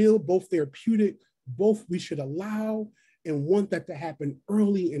 Both real, both therapeutic, both we should allow and want that to happen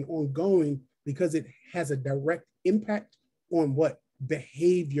early and ongoing because it has a direct impact on what?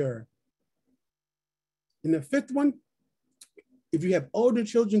 Behavior. And the fifth one, if you have older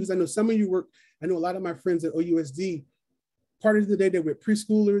children, because I know some of you work, I know a lot of my friends at OUSD, part of the day they're with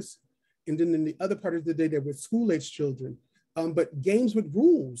preschoolers, and then in the other part of the day they're with school-age children. But games with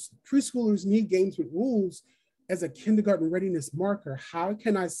rules. Preschoolers need games with rules as a kindergarten readiness marker. How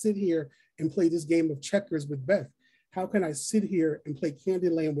can I sit here and play this game of checkers with Beth? How can I sit here and play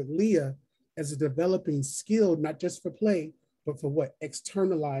Candyland with Leah as a developing skill, not just for play, but for what?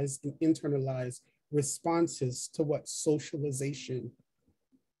 Externalize and internalize responses to what? Socialization.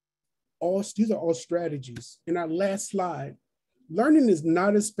 These are all strategies. In our last slide, learning is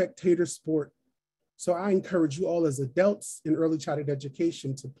not a spectator sport. So I encourage you all as adults in early childhood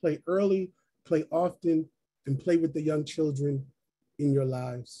education to play early, play often, and play with the young children in your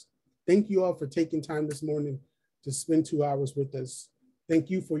lives. Thank you all for taking time this morning to spend 2 hours with us.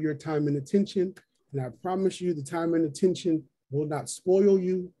 Thank you for your time and attention. And I promise you the time and attention will not spoil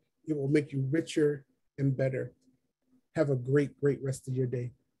you. It will make you richer and better. Have a great, great rest of your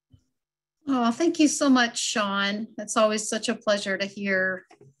day. Oh, thank you so much, Shawn. It's always such a pleasure to hear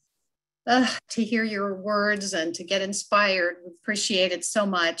your words and to get inspired. We appreciate it so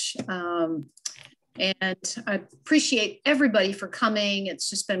much. And I appreciate everybody for coming. It's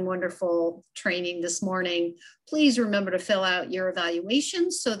just been wonderful training this morning. Please remember to fill out your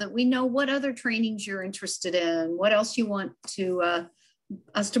evaluations so that we know what other trainings you're interested in, what else you want to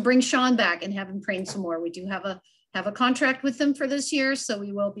us to bring Shawn back and have him train some more. We do have a contract with him for this year, so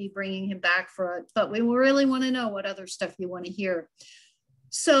we will be bringing him back for it, but we really want to know what other stuff you want to hear.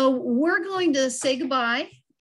 So we're going to say goodbye